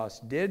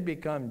Logos did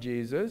become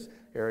Jesus.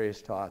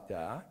 Arius taught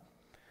that.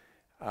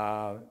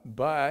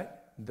 But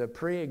the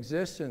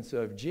pre-existence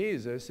of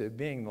Jesus, it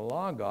being the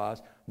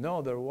Logos,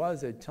 no, there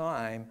was a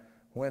time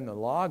when the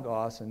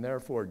Logos, and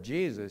therefore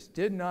Jesus,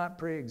 did not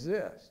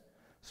pre-exist.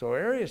 So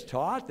Arius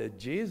taught that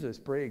Jesus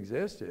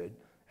pre-existed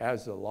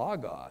as the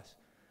Logos,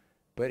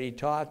 but he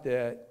taught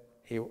that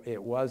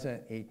it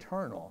wasn't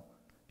eternal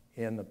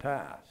in the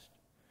past.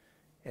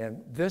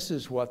 And this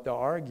is what the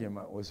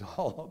argument was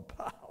all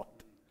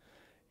about.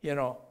 You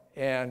know,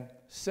 and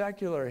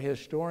secular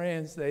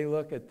historians, they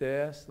look at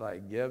this,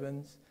 like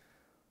Gibbons,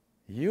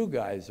 you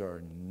guys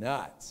are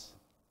nuts.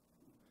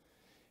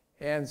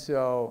 And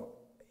so,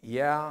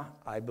 yeah,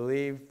 I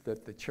believe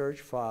that the church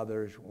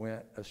fathers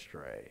went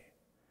astray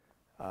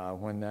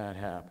when that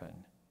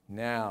happened.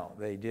 Now,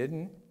 they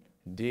didn't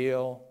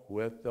deal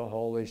with the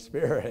Holy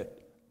Spirit.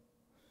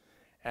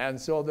 And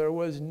so there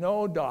was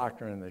no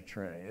doctrine of the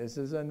Trinity. This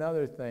is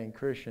another thing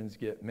Christians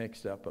get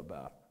mixed up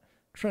about.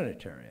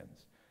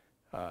 Trinitarians,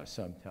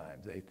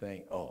 sometimes they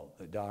think, oh,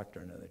 the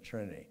doctrine of the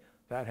Trinity.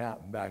 That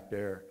happened back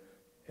there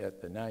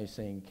at the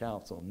Nicene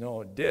Council.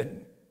 No, it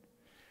didn't.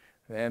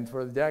 And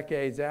for the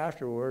decades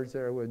afterwards,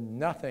 there was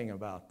nothing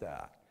about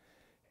that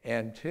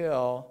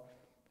until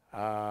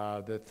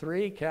the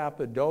 3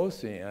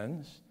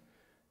 Cappadocians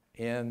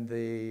in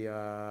the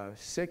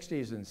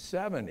 60s and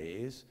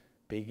 70s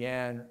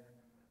began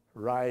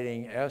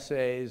writing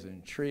essays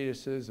and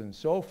treatises and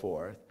so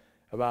forth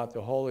about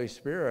the Holy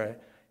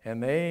Spirit,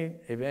 and they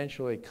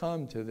eventually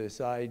come to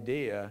this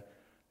idea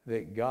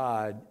that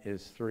God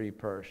is 3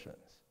 persons.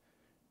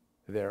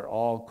 They're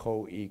all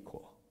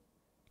co-equal.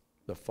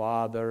 The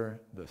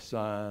Father, the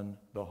Son,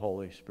 the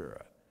Holy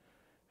Spirit.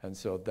 And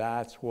so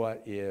that's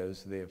what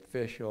is the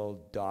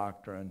official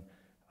doctrine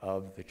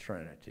of the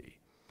Trinity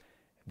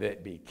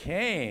that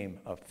became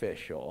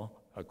official,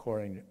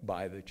 according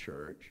by the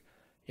church,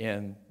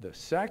 in the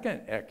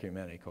Second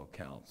Ecumenical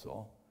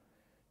Council,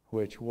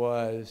 which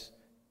was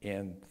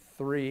in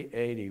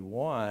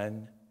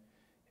 381,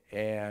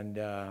 and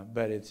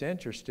but it's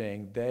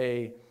interesting,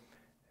 they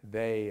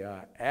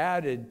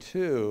added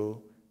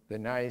to the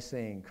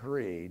Nicene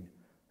Creed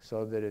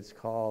so that it's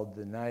called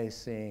the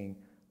Nicene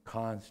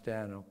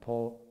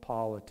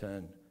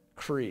Constantinopolitan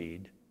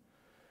Creed.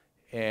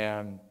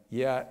 And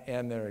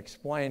they're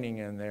explaining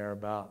in there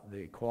about the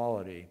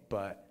equality,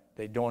 but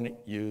they don't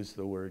use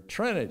the word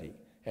Trinity.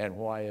 And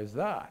why is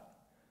that?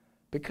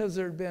 Because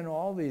there had been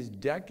all these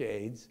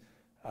decades,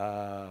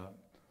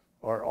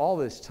 or all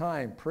this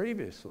time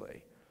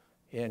previously,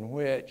 in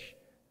which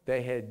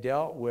they had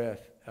dealt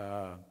with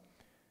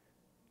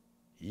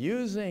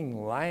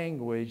using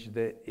language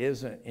that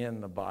isn't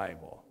in the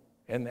Bible.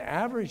 And the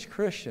average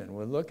Christian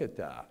would look at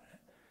that.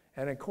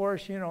 And of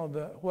course, you know,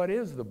 what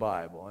is the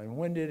Bible? And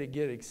when did it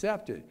get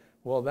accepted?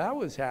 Well, that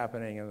was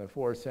happening in the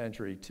 4th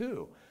century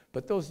too.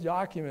 But those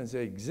documents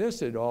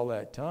existed all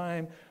that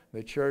time.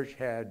 The church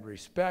had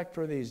respect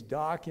for these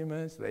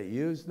documents. They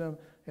used them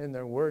in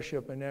their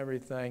worship and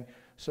everything.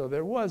 So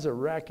there was a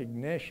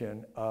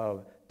recognition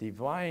of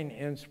divine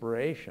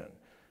inspiration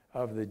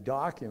of the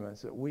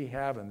documents that we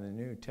have in the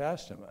New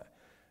Testament.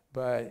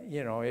 But,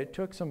 you know, it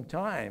took some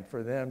time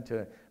for them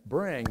to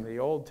bring the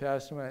Old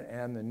Testament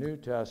and the New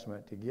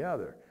Testament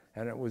together.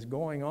 And it was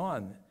going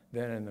on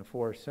then in the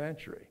 4th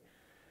century.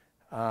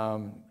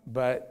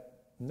 But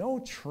no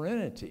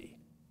Trinity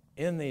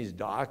in these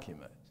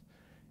documents.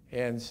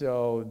 And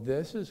so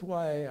this is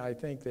why I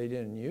think they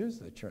didn't use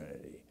the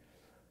Trinity.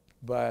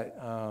 But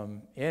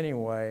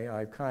anyway,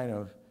 I've kind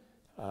of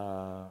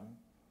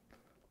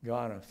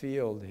gone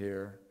afield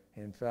here.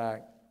 In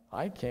fact,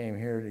 I came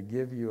here to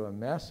give you a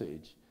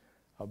message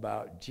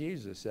about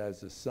Jesus as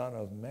the Son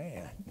of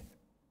Man.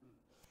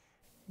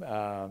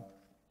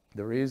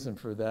 The reason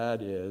for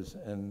that is,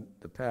 in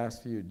the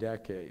past few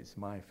decades,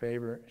 my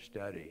favorite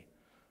study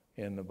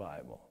in the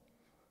Bible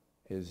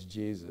is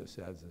Jesus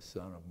as the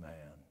Son of Man.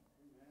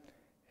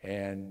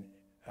 And,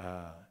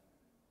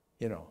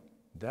 you know,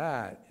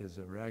 that is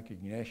a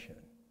recognition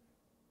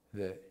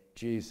that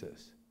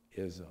Jesus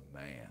is a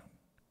man.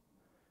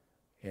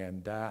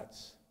 And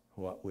that's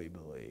what we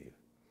believe.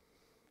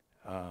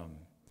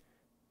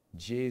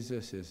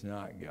 Jesus is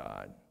not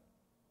God.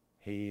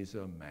 He's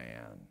a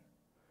man.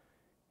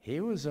 He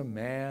was a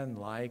man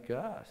like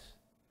us,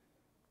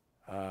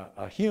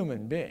 a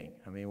human being.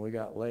 I mean, we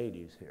got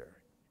ladies here.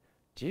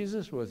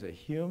 Jesus was a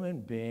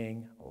human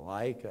being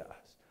like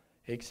us,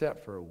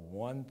 except for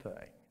one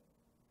thing.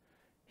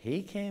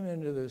 He came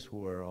into this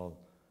world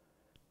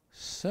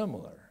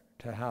similar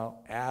to how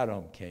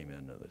Adam came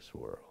into this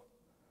world.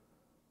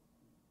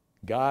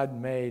 God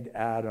made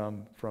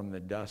Adam from the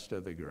dust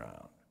of the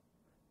ground,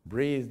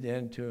 breathed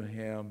into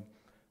him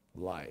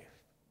life,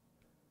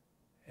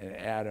 and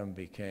Adam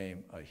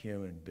became a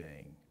human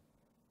being.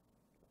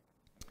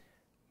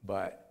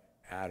 But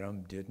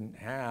Adam didn't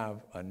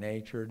have a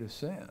nature to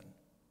sin.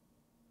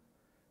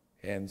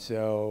 And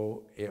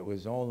so it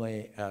was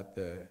only at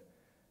the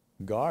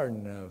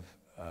garden of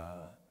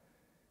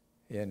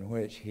in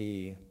which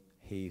he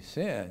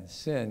sinned.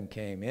 Sin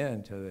came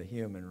into the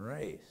human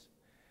race.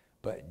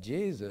 But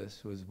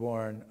Jesus was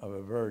born of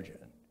a virgin.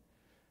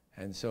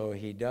 And so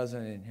he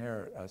doesn't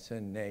inherit a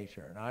sin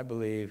nature. And I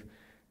believe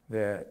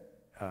that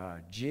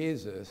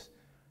Jesus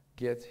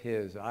gets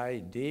his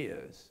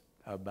ideas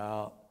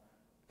about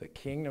the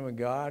kingdom of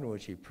God,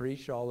 which he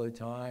preached all the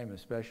time,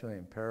 especially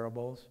in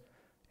parables,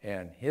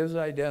 and his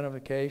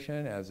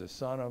identification as the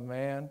Son of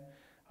Man.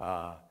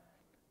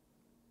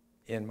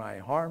 In my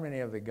harmony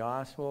of the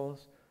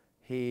Gospels,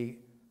 he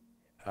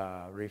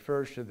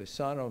refers to the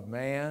Son of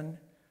Man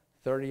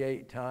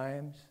 38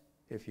 times.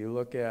 If you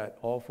look at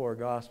all 4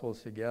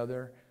 Gospels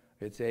together,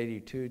 it's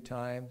 82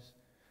 times.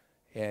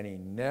 And he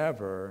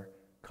never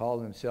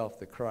called himself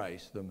the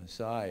Christ, the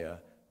Messiah,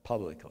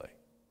 publicly.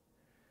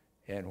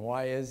 And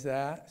why is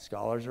that?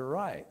 Scholars are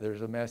right.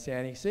 There's a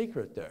messianic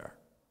secret there.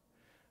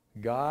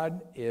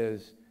 God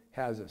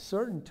has a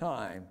certain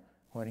time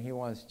when he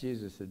wants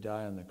Jesus to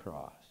die on the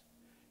cross.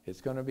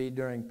 It's going to be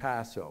during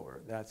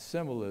Passover. That's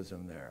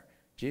symbolism there.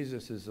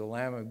 Jesus is the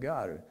Lamb of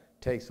God who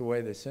takes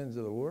away the sins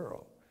of the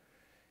world.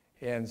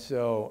 And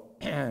so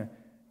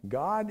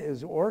God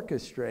is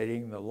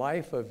orchestrating the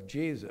life of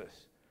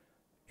Jesus,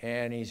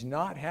 and he's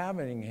not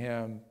having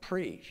him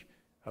preach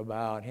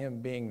about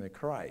him being the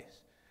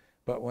Christ.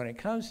 But when it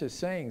comes to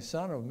saying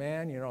Son of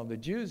Man, you know, the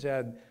Jews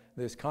had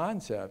this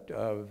concept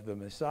of the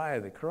Messiah,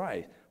 the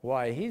Christ.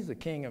 Why, he's the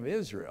King of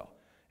Israel.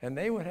 And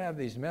they would have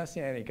these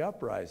messianic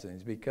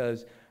uprisings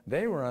because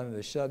they were under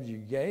the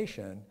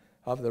subjugation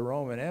of the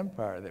Roman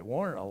Empire. They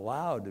weren't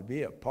allowed to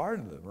be a part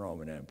of the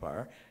Roman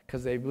Empire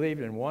because they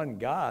believed in one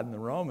God, and the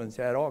Romans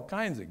had all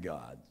kinds of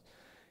gods.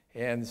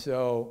 And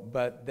so,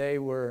 but they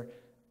were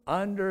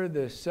under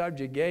the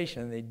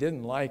subjugation. They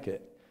didn't like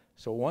it.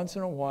 So once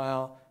in a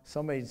while,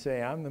 somebody'd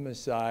say, I'm the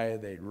Messiah.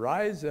 They'd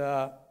rise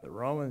up. The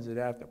Romans would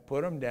have to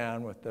put them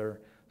down with their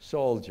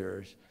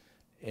soldiers.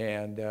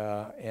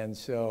 And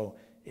so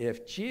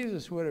if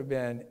Jesus would have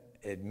been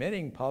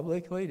admitting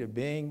publicly to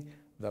being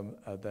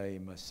the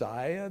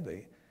Messiah,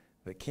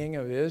 the King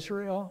of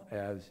Israel,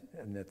 as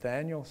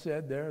Nathaniel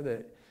said there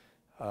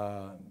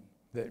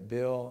that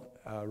Bill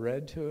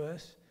read to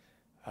us,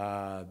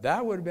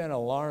 that would have been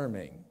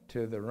alarming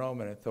to the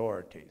Roman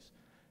authorities.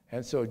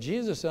 And so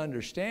Jesus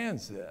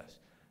understands this.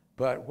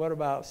 But what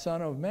about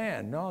Son of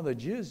Man? No, the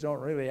Jews don't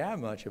really have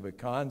much of a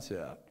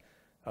concept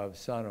of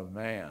Son of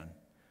Man.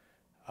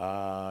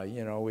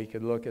 You know, we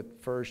could look at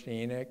First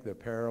Enoch, the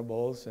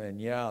parables,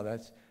 and yeah,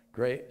 that's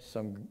great.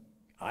 Some,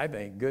 I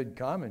think, good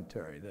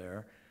commentary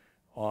there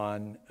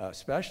on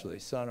especially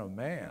Son of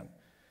Man.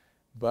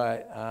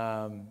 But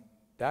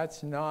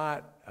that's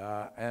not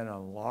an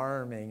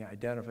alarming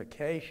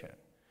identification.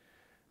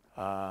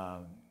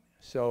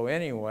 So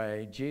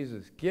anyway,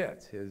 Jesus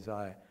gets his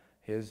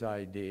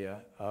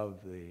idea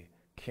of the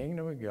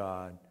kingdom of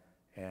God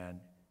and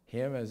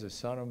him as a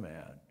Son of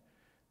Man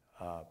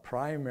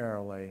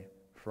primarily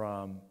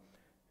from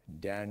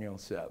Daniel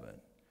 7,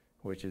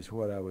 which is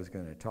what I was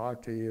going to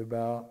talk to you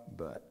about,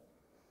 but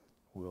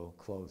we'll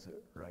close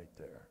it right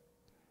there.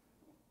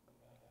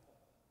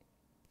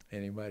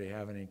 Anybody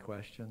have any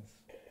questions?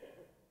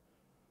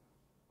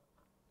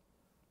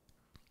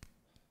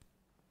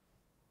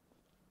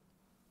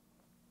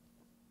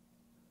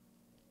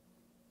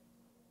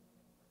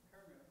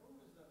 Kermit, who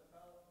was the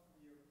fellow,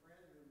 your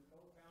friend who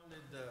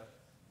co-founded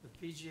the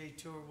PGA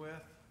Tour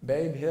with?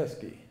 Babe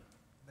Hiskey.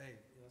 Babe,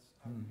 yes,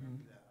 I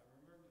remember that. I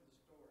remember the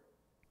story,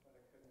 but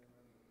I couldn't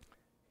remember.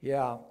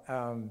 Yeah,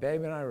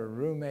 Babe and I were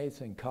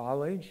roommates in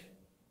college,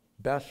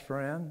 best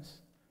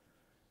friends.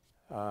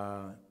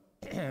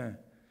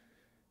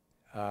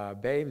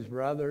 Babe's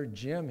brother,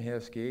 Jim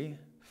Hiskey,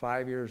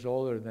 5 years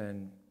older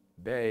than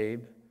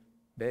Babe.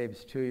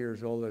 Babe's 2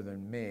 years older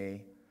than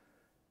me.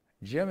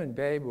 Jim and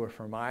Babe were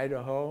from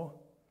Idaho.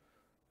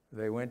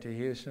 They went to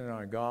Houston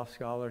on a golf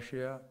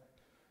scholarship,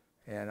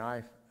 and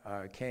I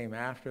came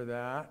after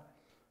that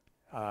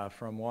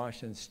from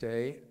Washington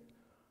State.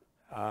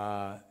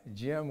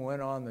 Jim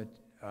went on the.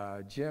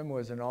 Jim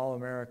was an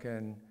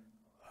All-American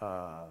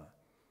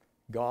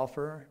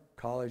golfer,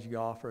 college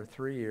golfer,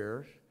 3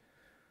 years.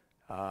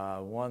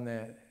 Won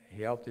that.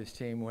 He helped his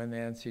team win the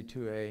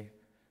NC2A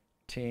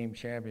team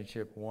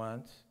championship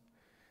once.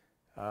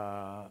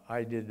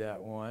 I did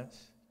that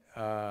once.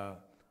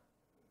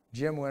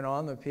 Jim went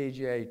on the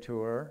PGA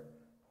Tour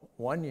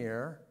 1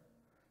 year,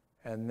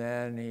 and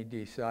then he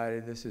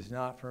decided this is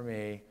not for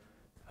me.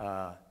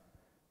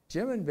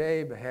 Jim and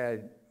Babe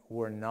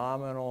were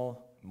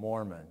nominal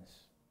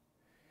Mormons.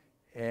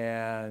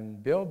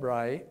 And Bill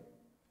Bright,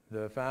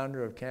 the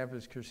founder of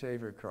Campus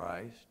Crusade for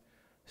Christ,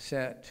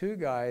 sent 2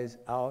 guys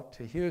out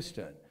to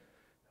Houston.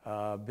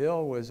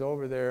 Bill was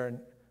over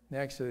there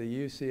next to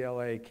the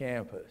UCLA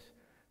campus,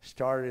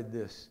 started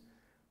this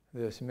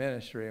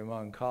ministry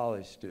among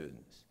college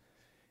students.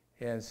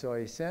 And so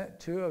he sent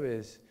 2 of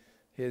his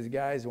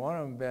guys, one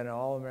of them been an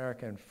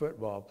All-American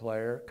football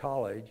player,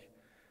 college,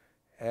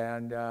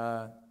 and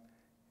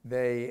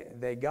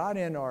they got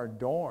in our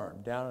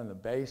dorm down in the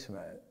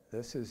basement.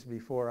 This is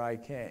before I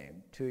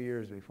came, 2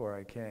 years before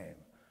I came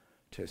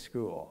to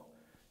school.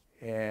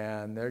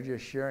 And they're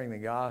just sharing the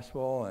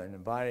gospel and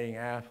inviting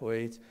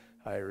athletes.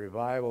 A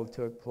revival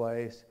took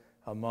place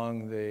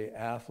among the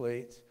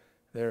athletes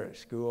there at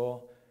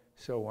school.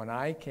 So when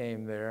I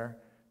came there,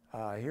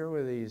 here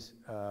were these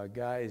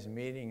guys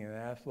meeting in an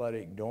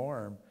athletic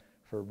dorm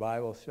for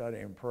Bible study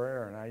and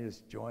prayer, and I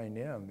just joined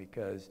in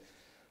because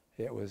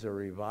it was a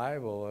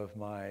revival of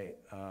my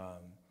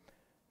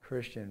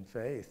Christian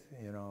faith,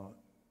 you know,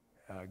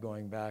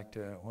 going back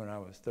to when I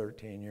was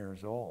 13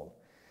 years old.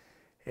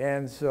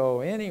 And so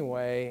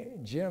anyway,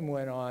 Jim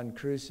went on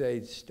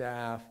Crusade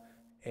staff,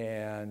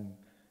 and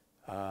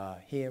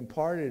he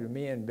imparted to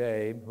me and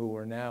Babe, who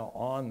were now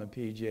on the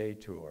PGA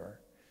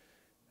Tour,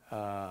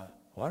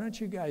 why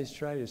don't you guys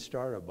try to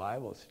start a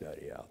Bible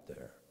study out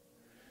there?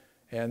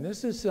 And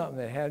this is something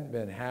that hadn't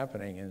been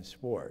happening in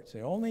sports,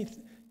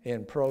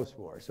 in pro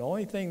sports. The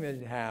only thing that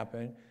had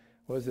happened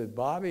was that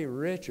Bobby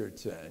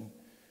Richardson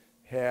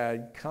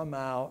had come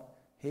out.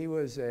 He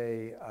was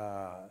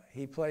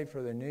he played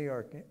for the New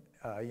York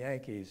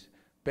Yankees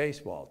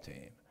baseball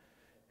team.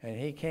 And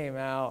he came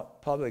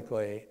out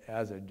publicly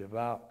as a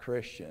devout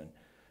Christian.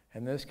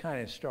 And this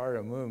kind of started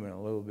a movement a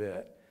little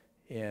bit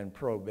in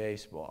pro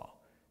baseball.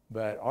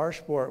 But our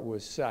sport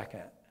was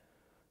second.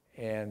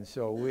 And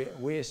so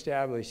we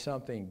established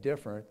something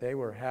different. They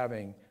were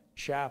having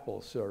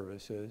chapel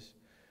services,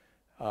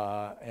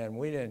 and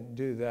we didn't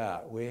do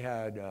that. We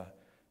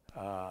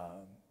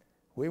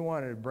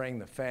wanted to bring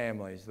the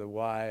families, the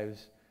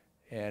wives,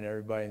 and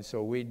everybody. And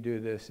so we'd do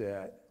this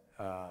at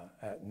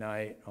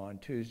night, on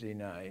Tuesday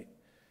night,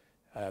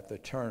 at the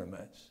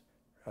tournaments.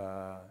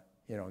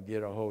 You know,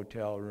 get a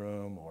hotel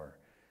room or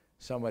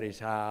somebody's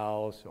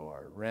house,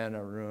 or rent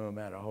a room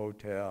at a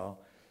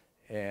hotel.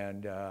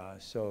 And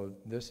so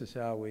this is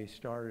how we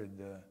started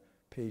the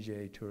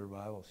PGA Tour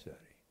Bible study.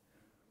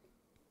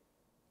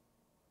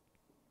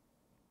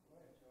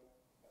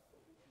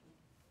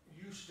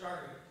 You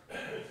started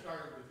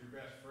with your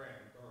best friend,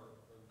 or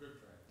a good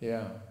friend.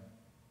 Yeah.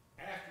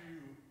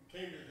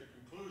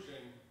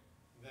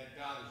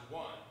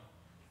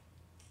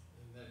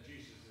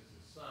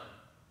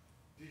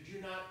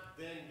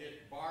 then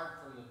get barred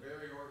from the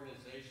very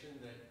organization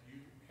that you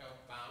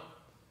helped found?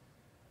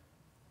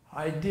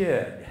 I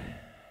did.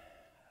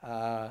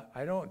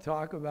 I don't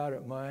talk about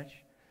it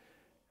much.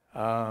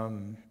 I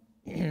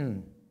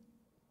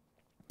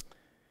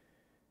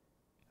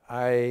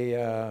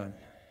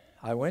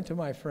went to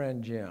my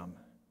friend Jim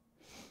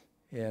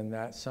in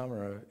that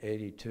summer of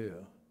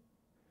 '82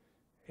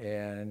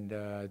 and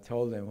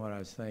told him what I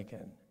was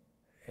thinking,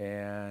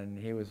 and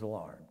he was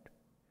alarmed.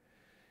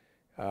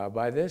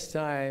 By this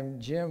time,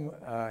 Jim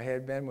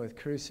had been with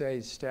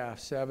Crusade staff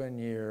 7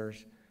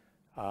 years.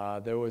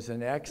 There was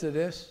an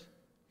exodus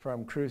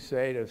from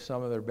Crusade of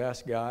some of their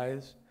best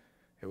guys.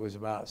 It was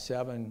about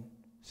seven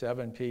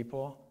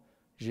people.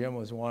 Jim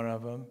was one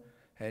of them.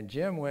 And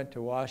Jim went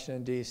to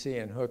Washington, D.C.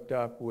 and hooked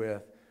up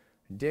with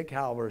Dick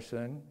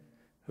Halverson,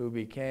 who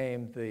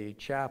became the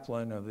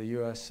chaplain of the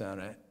U.S.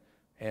 Senate,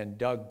 and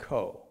Doug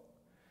Coe.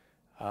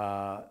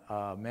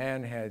 A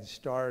man had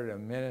started a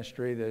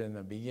ministry that in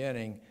the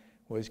beginning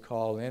was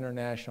called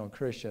International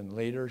Christian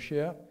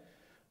Leadership.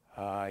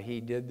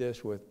 He did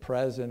this with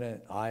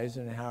President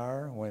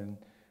Eisenhower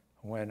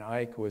when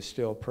Ike was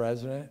still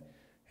president,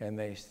 and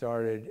they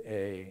started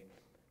a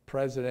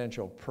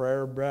presidential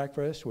prayer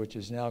breakfast, which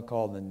is now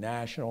called the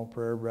National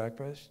Prayer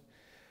Breakfast.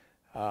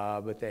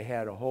 But they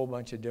had a whole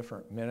bunch of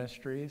different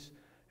ministries,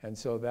 and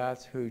so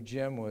that's who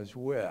Jim was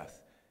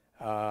with.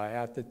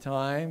 At the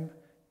time,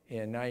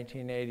 in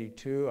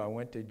 1982, I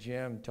went to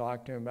Jim,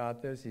 talked to him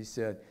about this. He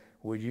said,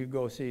 "Would you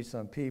go see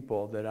some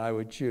people that I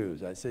would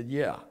choose?" I said,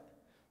 "Yeah,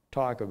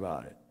 talk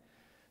about it."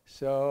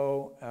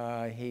 So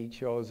he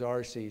chose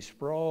R.C.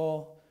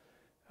 Sproul.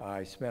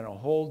 I spent a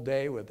whole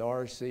day with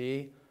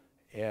R.C.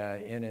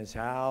 In his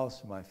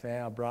house.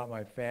 I brought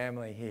my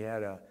family. He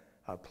had a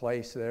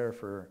place there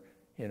for,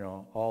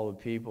 all the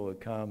people that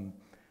come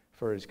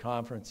for his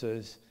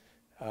conferences.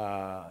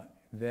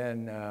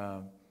 Then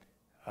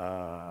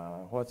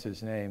what's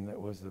his name that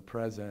was the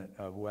president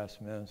of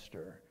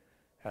Westminster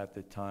at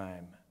the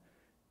time,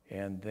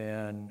 and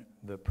then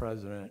the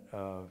president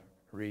of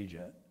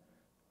Regent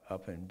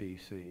up in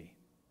B.C.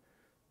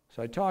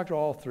 So I talked to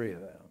all three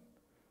of them.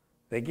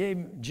 They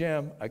gave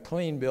Jim a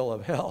clean bill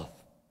of health.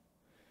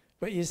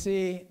 But you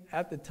see,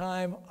 at the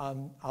time,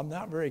 I'm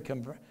not very,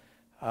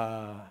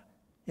 I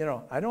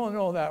don't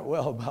know that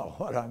well about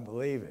what I'm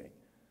believing.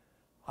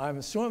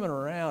 I'm swimming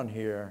around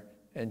here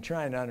and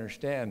trying to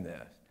understand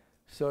this.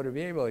 So to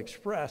be able to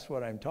express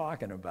what I'm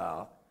talking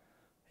about,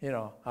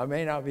 I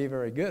may not be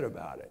very good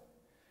about it.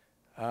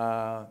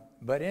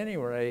 But at any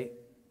rate,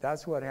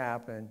 that's what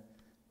happened.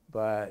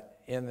 But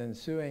in the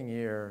ensuing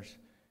years,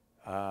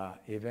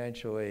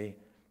 eventually,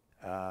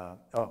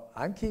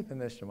 I'm keeping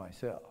this to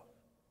myself.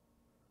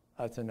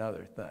 That's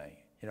another thing.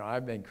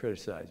 I've been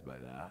criticized by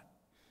that,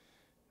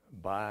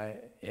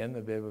 in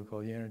the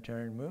Biblical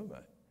Unitarian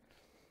movement.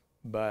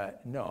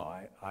 But no,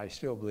 I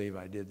still believe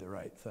I did the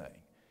right thing.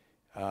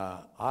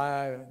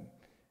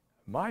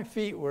 My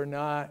feet were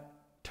not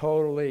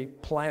totally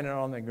planted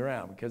on the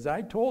ground, because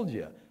I told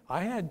you,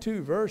 I had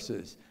 2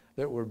 verses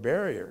that were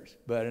barriers.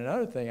 But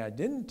another thing I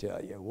didn't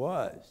tell you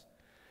was,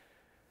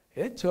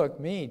 it took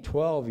me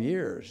 12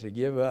 years to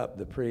give up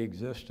the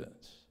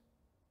pre-existence.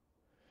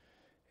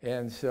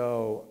 And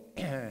so,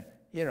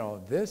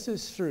 this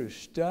is through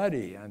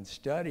study and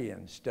study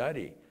and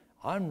study.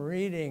 I'm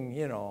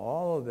reading,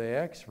 all of the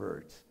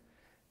experts.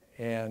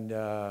 And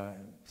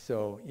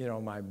so,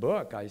 my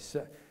book, I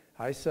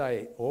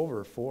cite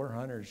over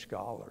 400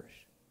 scholars.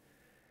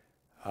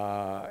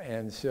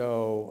 And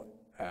so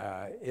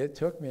it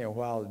took me a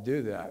while to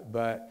do that.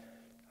 But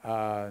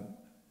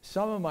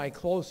some of my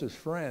closest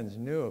friends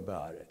knew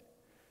about it.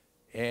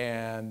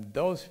 And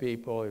those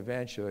people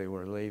eventually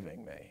were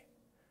leaving me.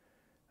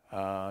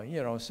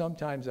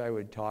 Sometimes I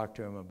would talk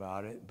to him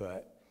about it,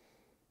 but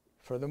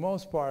for the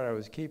most part, I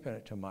was keeping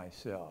it to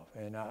myself.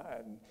 And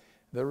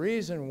the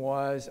reason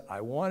was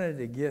I wanted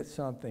to get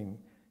something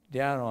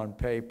down on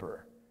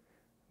paper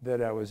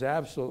that I was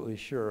absolutely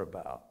sure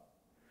about,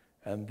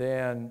 and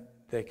then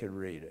they could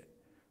read it.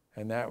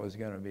 And that was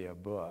going to be a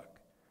book.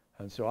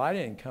 And so I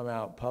didn't come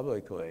out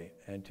publicly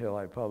until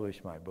I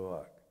published my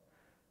book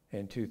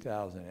in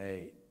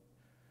 2008.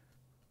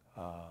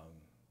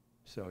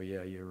 So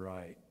yeah, you're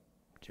right,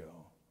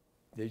 Joe.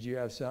 Did you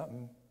have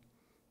something?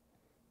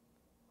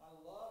 I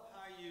love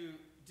how you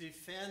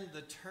defend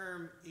the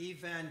term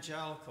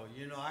evangelical.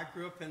 I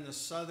grew up in the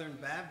Southern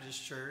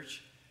Baptist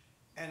Church,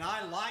 and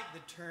I like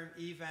the term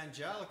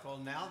evangelical.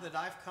 Now that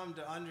I've come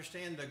to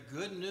understand the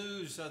good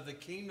news of the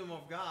kingdom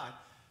of God,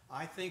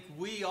 I think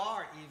we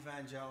are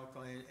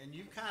evangelical. And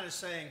you kind of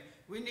saying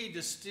we need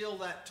to steal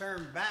that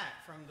term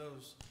back from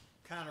those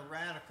kind of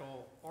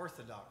radical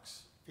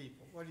Orthodox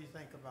people. What do you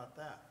think about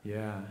that?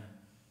 Yeah.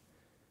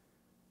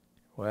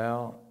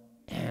 Well,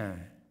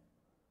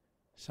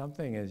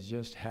 something has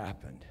just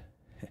happened,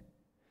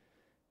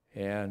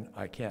 and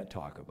I can't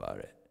talk about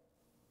it.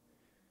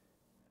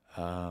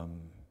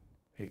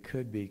 It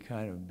could be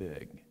kind of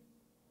big.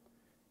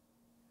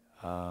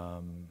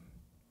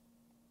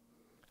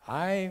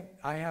 I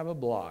have a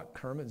blog,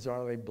 Kermit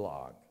Zarley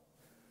blog,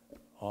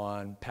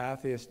 on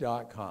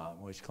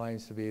Patheist.com, which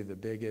claims to be the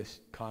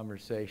biggest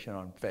conversation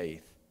on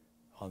faith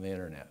on the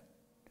internet.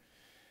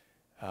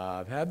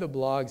 I've had the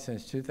blog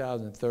since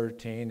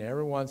 2013.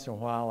 Every once in a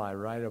while I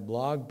write a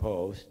blog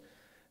post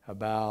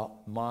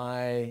about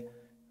my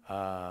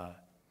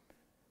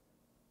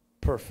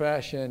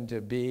profession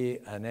to be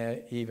an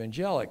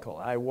evangelical.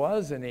 I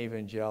was an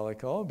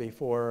evangelical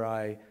before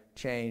I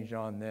changed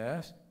on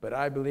this, but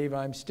I believe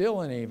I'm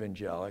still an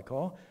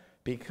evangelical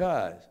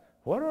because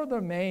what are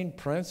the main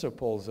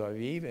principles of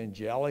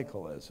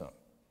evangelicalism?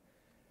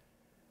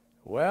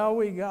 Well,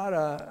 we got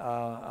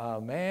a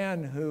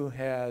man who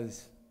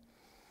has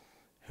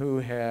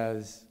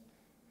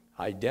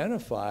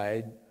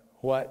identified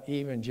what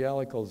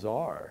evangelicals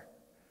are.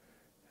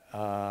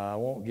 I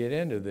won't get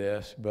into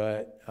this,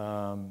 but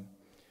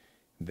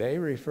they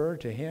refer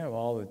to him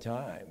all the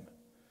time.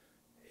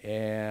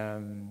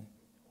 And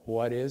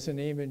what is an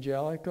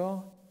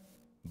evangelical?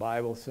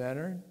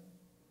 Bible-centered,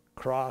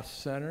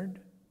 cross-centered,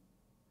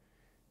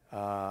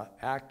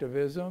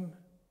 activism.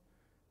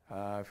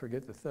 I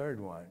forget the third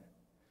one.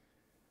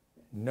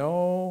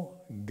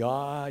 No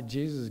God,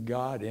 Jesus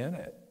God in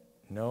it.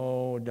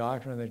 No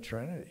doctrine of the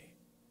Trinity.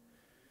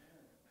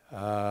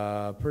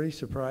 Pretty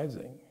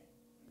surprising.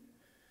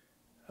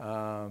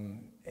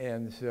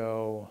 And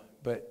so,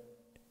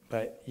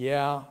 but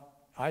yeah,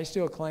 I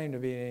still claim to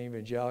be an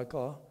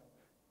evangelical.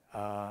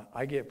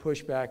 I get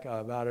pushback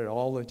about it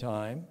all the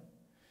time.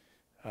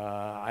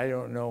 I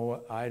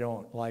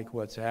don't like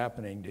what's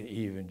happening to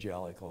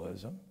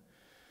evangelicalism,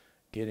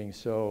 getting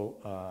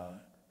so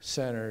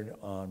centered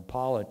on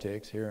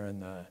politics here in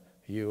the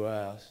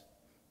U.S.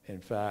 In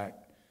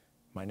fact,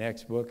 my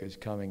next book is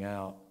coming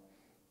out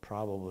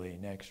probably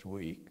next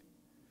week.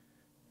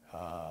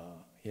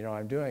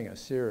 I'm doing a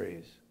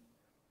series.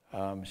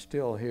 I'm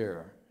still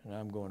here, and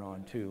I'm going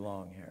on too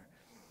long here.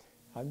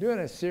 I'm doing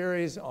a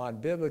series on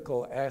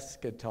biblical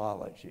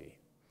eschatology.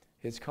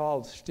 It's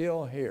called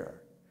Still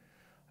Here.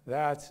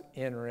 That's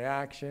in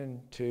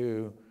reaction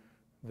to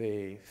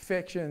the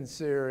fiction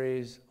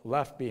series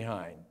Left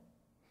Behind.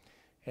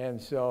 And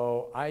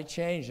so I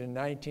changed in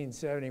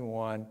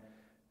 1971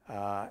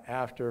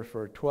 after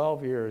for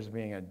 12 years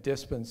being a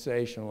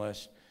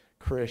dispensationalist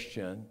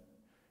Christian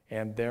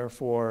and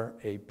therefore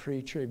a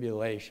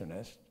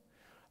pre-tribulationist.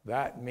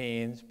 That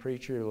means,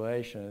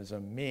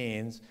 pre-tribulationism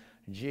means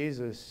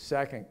Jesus'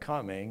 second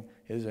coming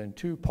is in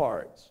two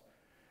parts.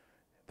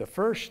 The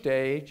first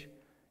stage,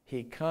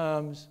 he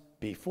comes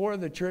before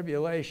the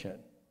tribulation,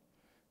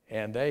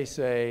 and they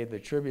say the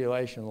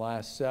tribulation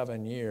lasts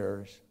 7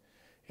 years,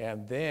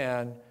 and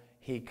then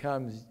he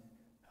comes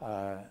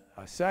a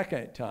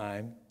second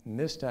time, and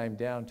this time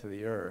down to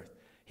the earth.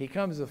 He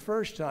comes the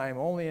first time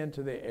only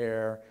into the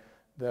air.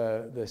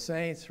 The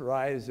saints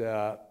rise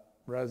up,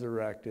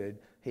 resurrected.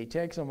 He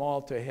takes them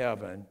all to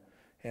heaven,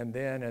 and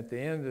then at the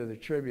end of the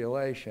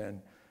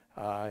tribulation,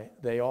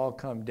 they all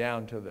come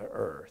down to the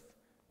earth.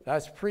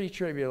 That's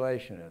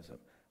pre-tribulationism.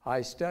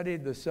 I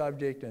studied the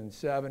subject in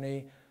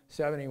 70,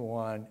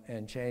 71,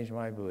 and changed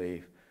my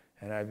belief,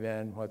 and I've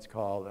been what's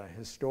called a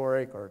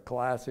historic or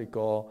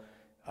classical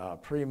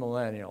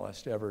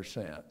premillennialist ever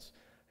since.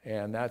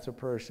 And that's a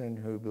person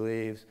who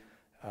believes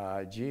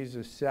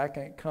Jesus'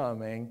 second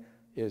coming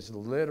is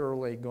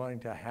literally going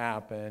to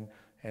happen,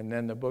 and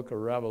then the book of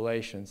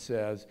Revelation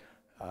says,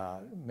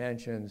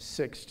 mentions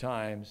 6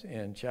 times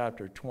in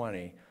chapter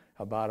 20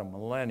 about a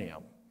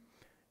millennium.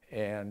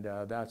 And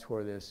that's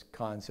where this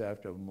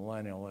concept of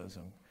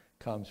millennialism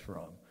comes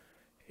from.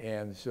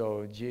 And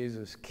so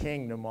Jesus'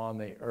 kingdom on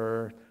the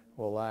earth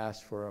will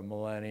last for a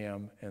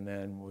millennium, and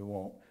then we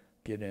won't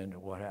get into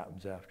what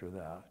happens after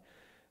that.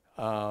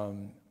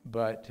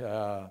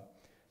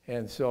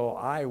 And so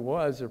I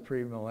was a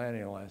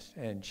premillennialist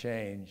and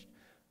changed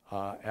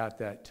at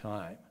that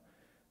time.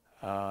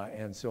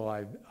 And so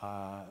I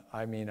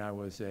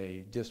was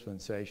a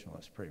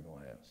dispensationalist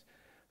premillennialist.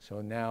 So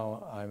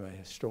now I'm a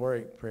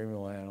historic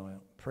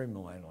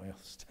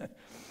premillennialist.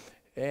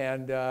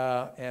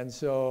 And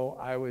so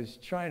I was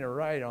trying to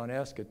write on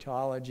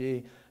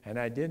eschatology, and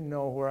I didn't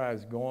know where I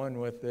was going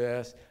with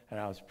this, and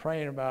I was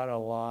praying about it a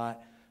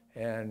lot.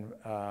 And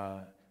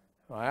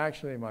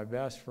actually, my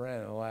best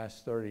friend in the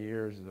last 30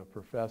 years is a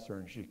professor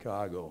in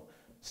Chicago,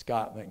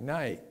 Scott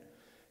McKnight.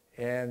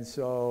 And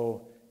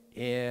so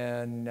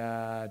in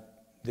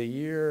the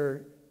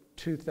year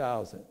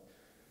 2000,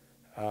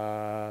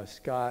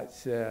 Scott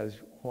says,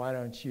 why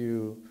don't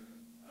you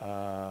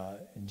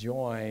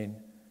join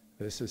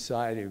the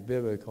Society of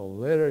Biblical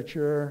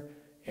Literature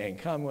and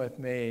come with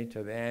me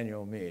to the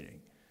annual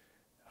meeting.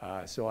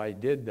 So I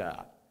did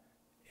that.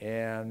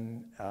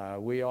 And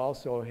we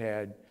also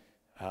had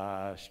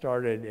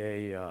started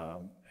a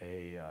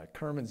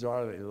Kermit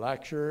Zarley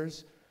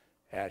lectures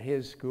at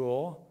his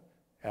school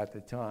at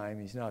the time.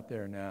 He's not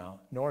there now.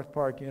 North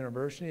Park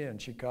University in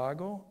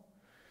Chicago.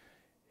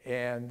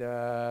 And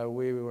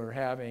we were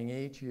having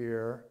each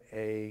year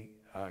a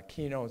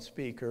keynote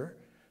speaker.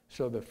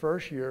 So the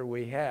first year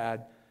we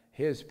had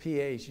his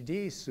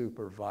PhD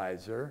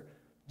supervisor,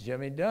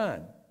 Jimmy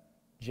Dunn,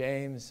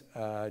 James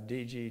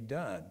D.G.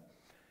 Dunn.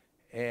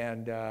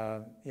 And,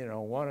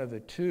 one of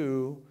the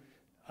two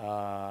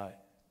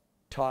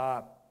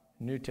top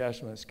New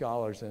Testament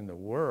scholars in the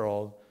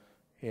world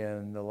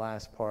in the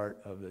last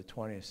part of the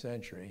 20th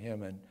century,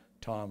 him and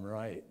Tom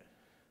Wright.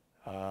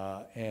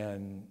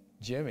 And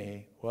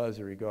Jimmy was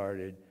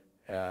regarded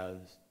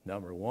as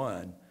number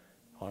one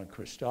on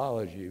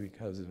Christology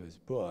because of his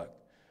book,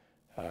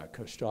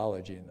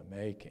 Christology in the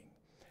Making.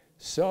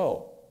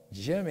 So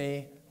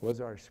Jimmy was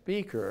our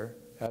speaker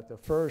at the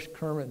first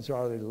Kermit and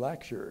Zarley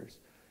lectures,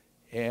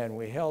 and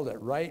we held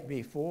it right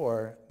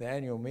before the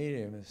annual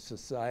meeting of the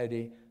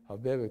Society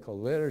of Biblical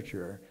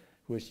Literature,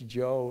 which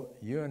Joe,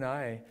 you and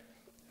I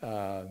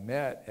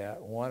met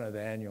at one of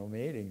the annual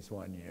meetings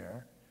one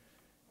year.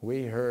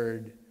 We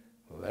heard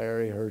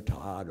Larry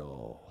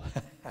Hurtado.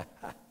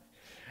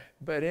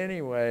 But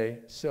anyway,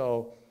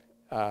 so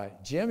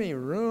Jimmy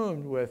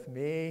roomed with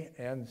me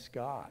and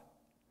Scott.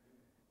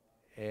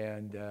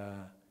 And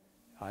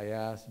I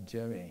asked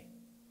Jimmy,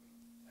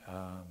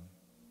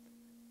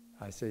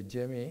 I said,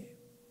 Jimmy,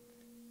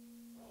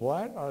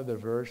 what are the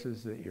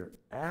verses that you're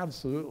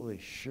absolutely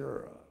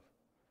sure of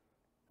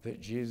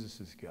that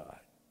Jesus is God?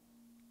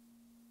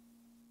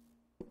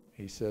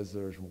 He says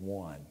there's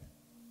one.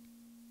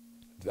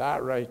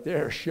 That right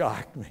there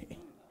shocked me.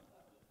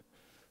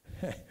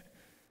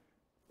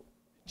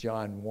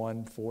 John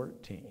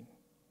 1:14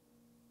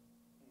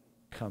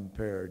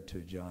 compared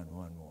to John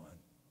 1:1.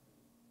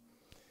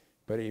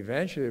 But he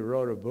eventually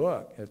wrote a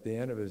book at the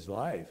end of his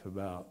life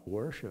about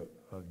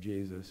worship of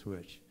Jesus,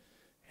 which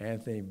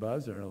Anthony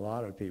Buzzer and a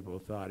lot of people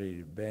thought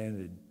he'd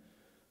abandoned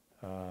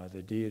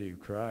the deity of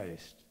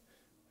Christ.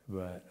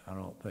 But I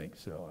don't think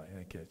so. I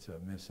think it's a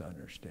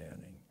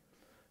misunderstanding.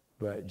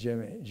 But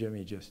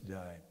Jimmy just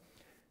died.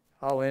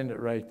 I'll end it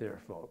right there,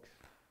 folks.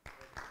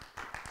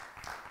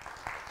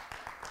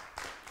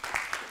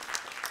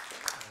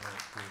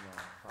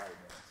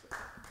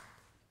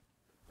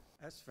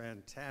 That's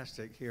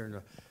fantastic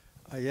here.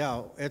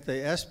 Yeah, at the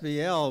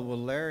SBL with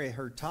Larry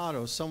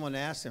Hurtado, someone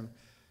asked him,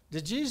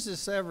 did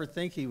Jesus ever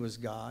think he was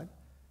God?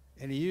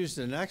 And he used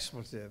an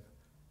expletive,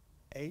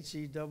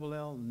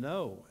 H-E-double-L,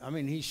 no. I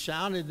mean, he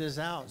shouted this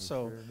out. He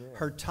so sure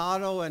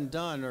Hurtado and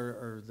Dunn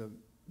are the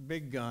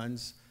big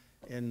guns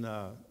in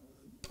the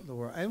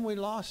world. And we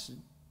lost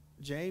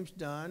James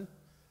Dunn,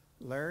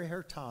 Larry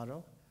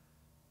Hurtado,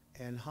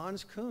 and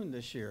Hans Kuhn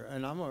this year.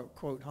 And I'm going to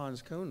quote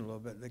Hans Kuhn a little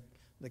bit,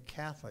 the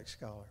Catholic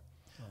scholar.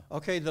 Oh.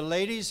 Okay, the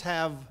ladies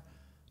have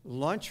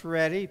lunch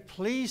ready.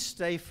 Please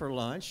stay for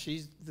lunch.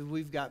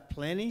 We've got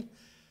plenty.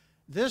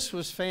 This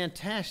was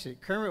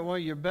fantastic. Kermit, one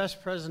of your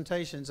best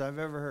presentations I've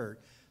ever heard.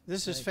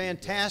 This is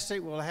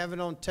fantastic. We'll have it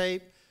on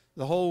tape.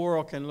 The whole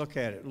world can look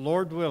at it,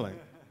 Lord willing.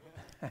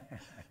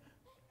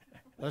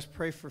 Let's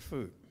pray for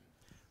food.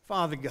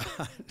 Father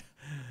God,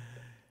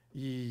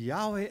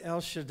 Yahweh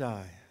El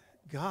Shaddai,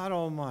 God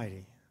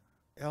Almighty,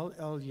 El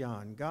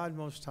Elyon, God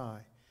Most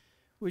High,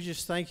 we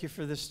just thank you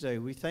for this day.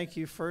 We thank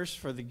you first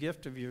for the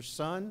gift of your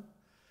Son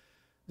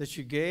that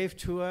you gave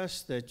to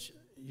us, that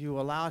you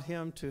allowed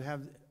him to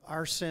have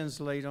our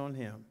sins laid on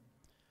him.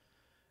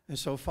 And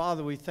so,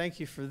 Father, we thank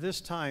you for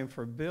this time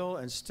for Bill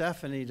and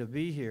Stephanie to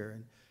be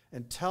here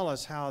and tell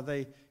us how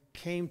they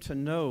came to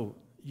know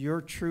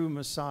your true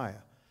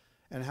Messiah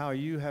and how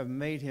you have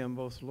made him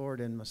both Lord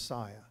and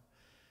Messiah.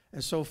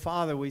 And so,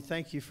 Father, we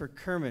thank you for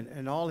Kermit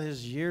and all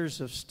his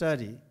years of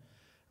study.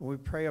 And we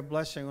pray a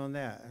blessing on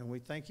that. And we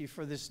thank you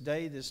for this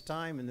day, this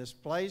time, and this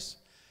place,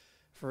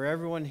 for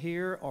everyone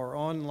here or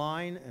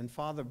online. And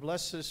Father,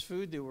 bless this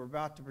food that we're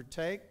about to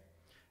partake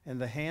and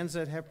the hands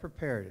that have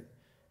prepared it.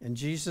 In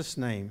Jesus'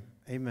 name,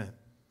 amen.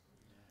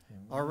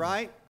 All right.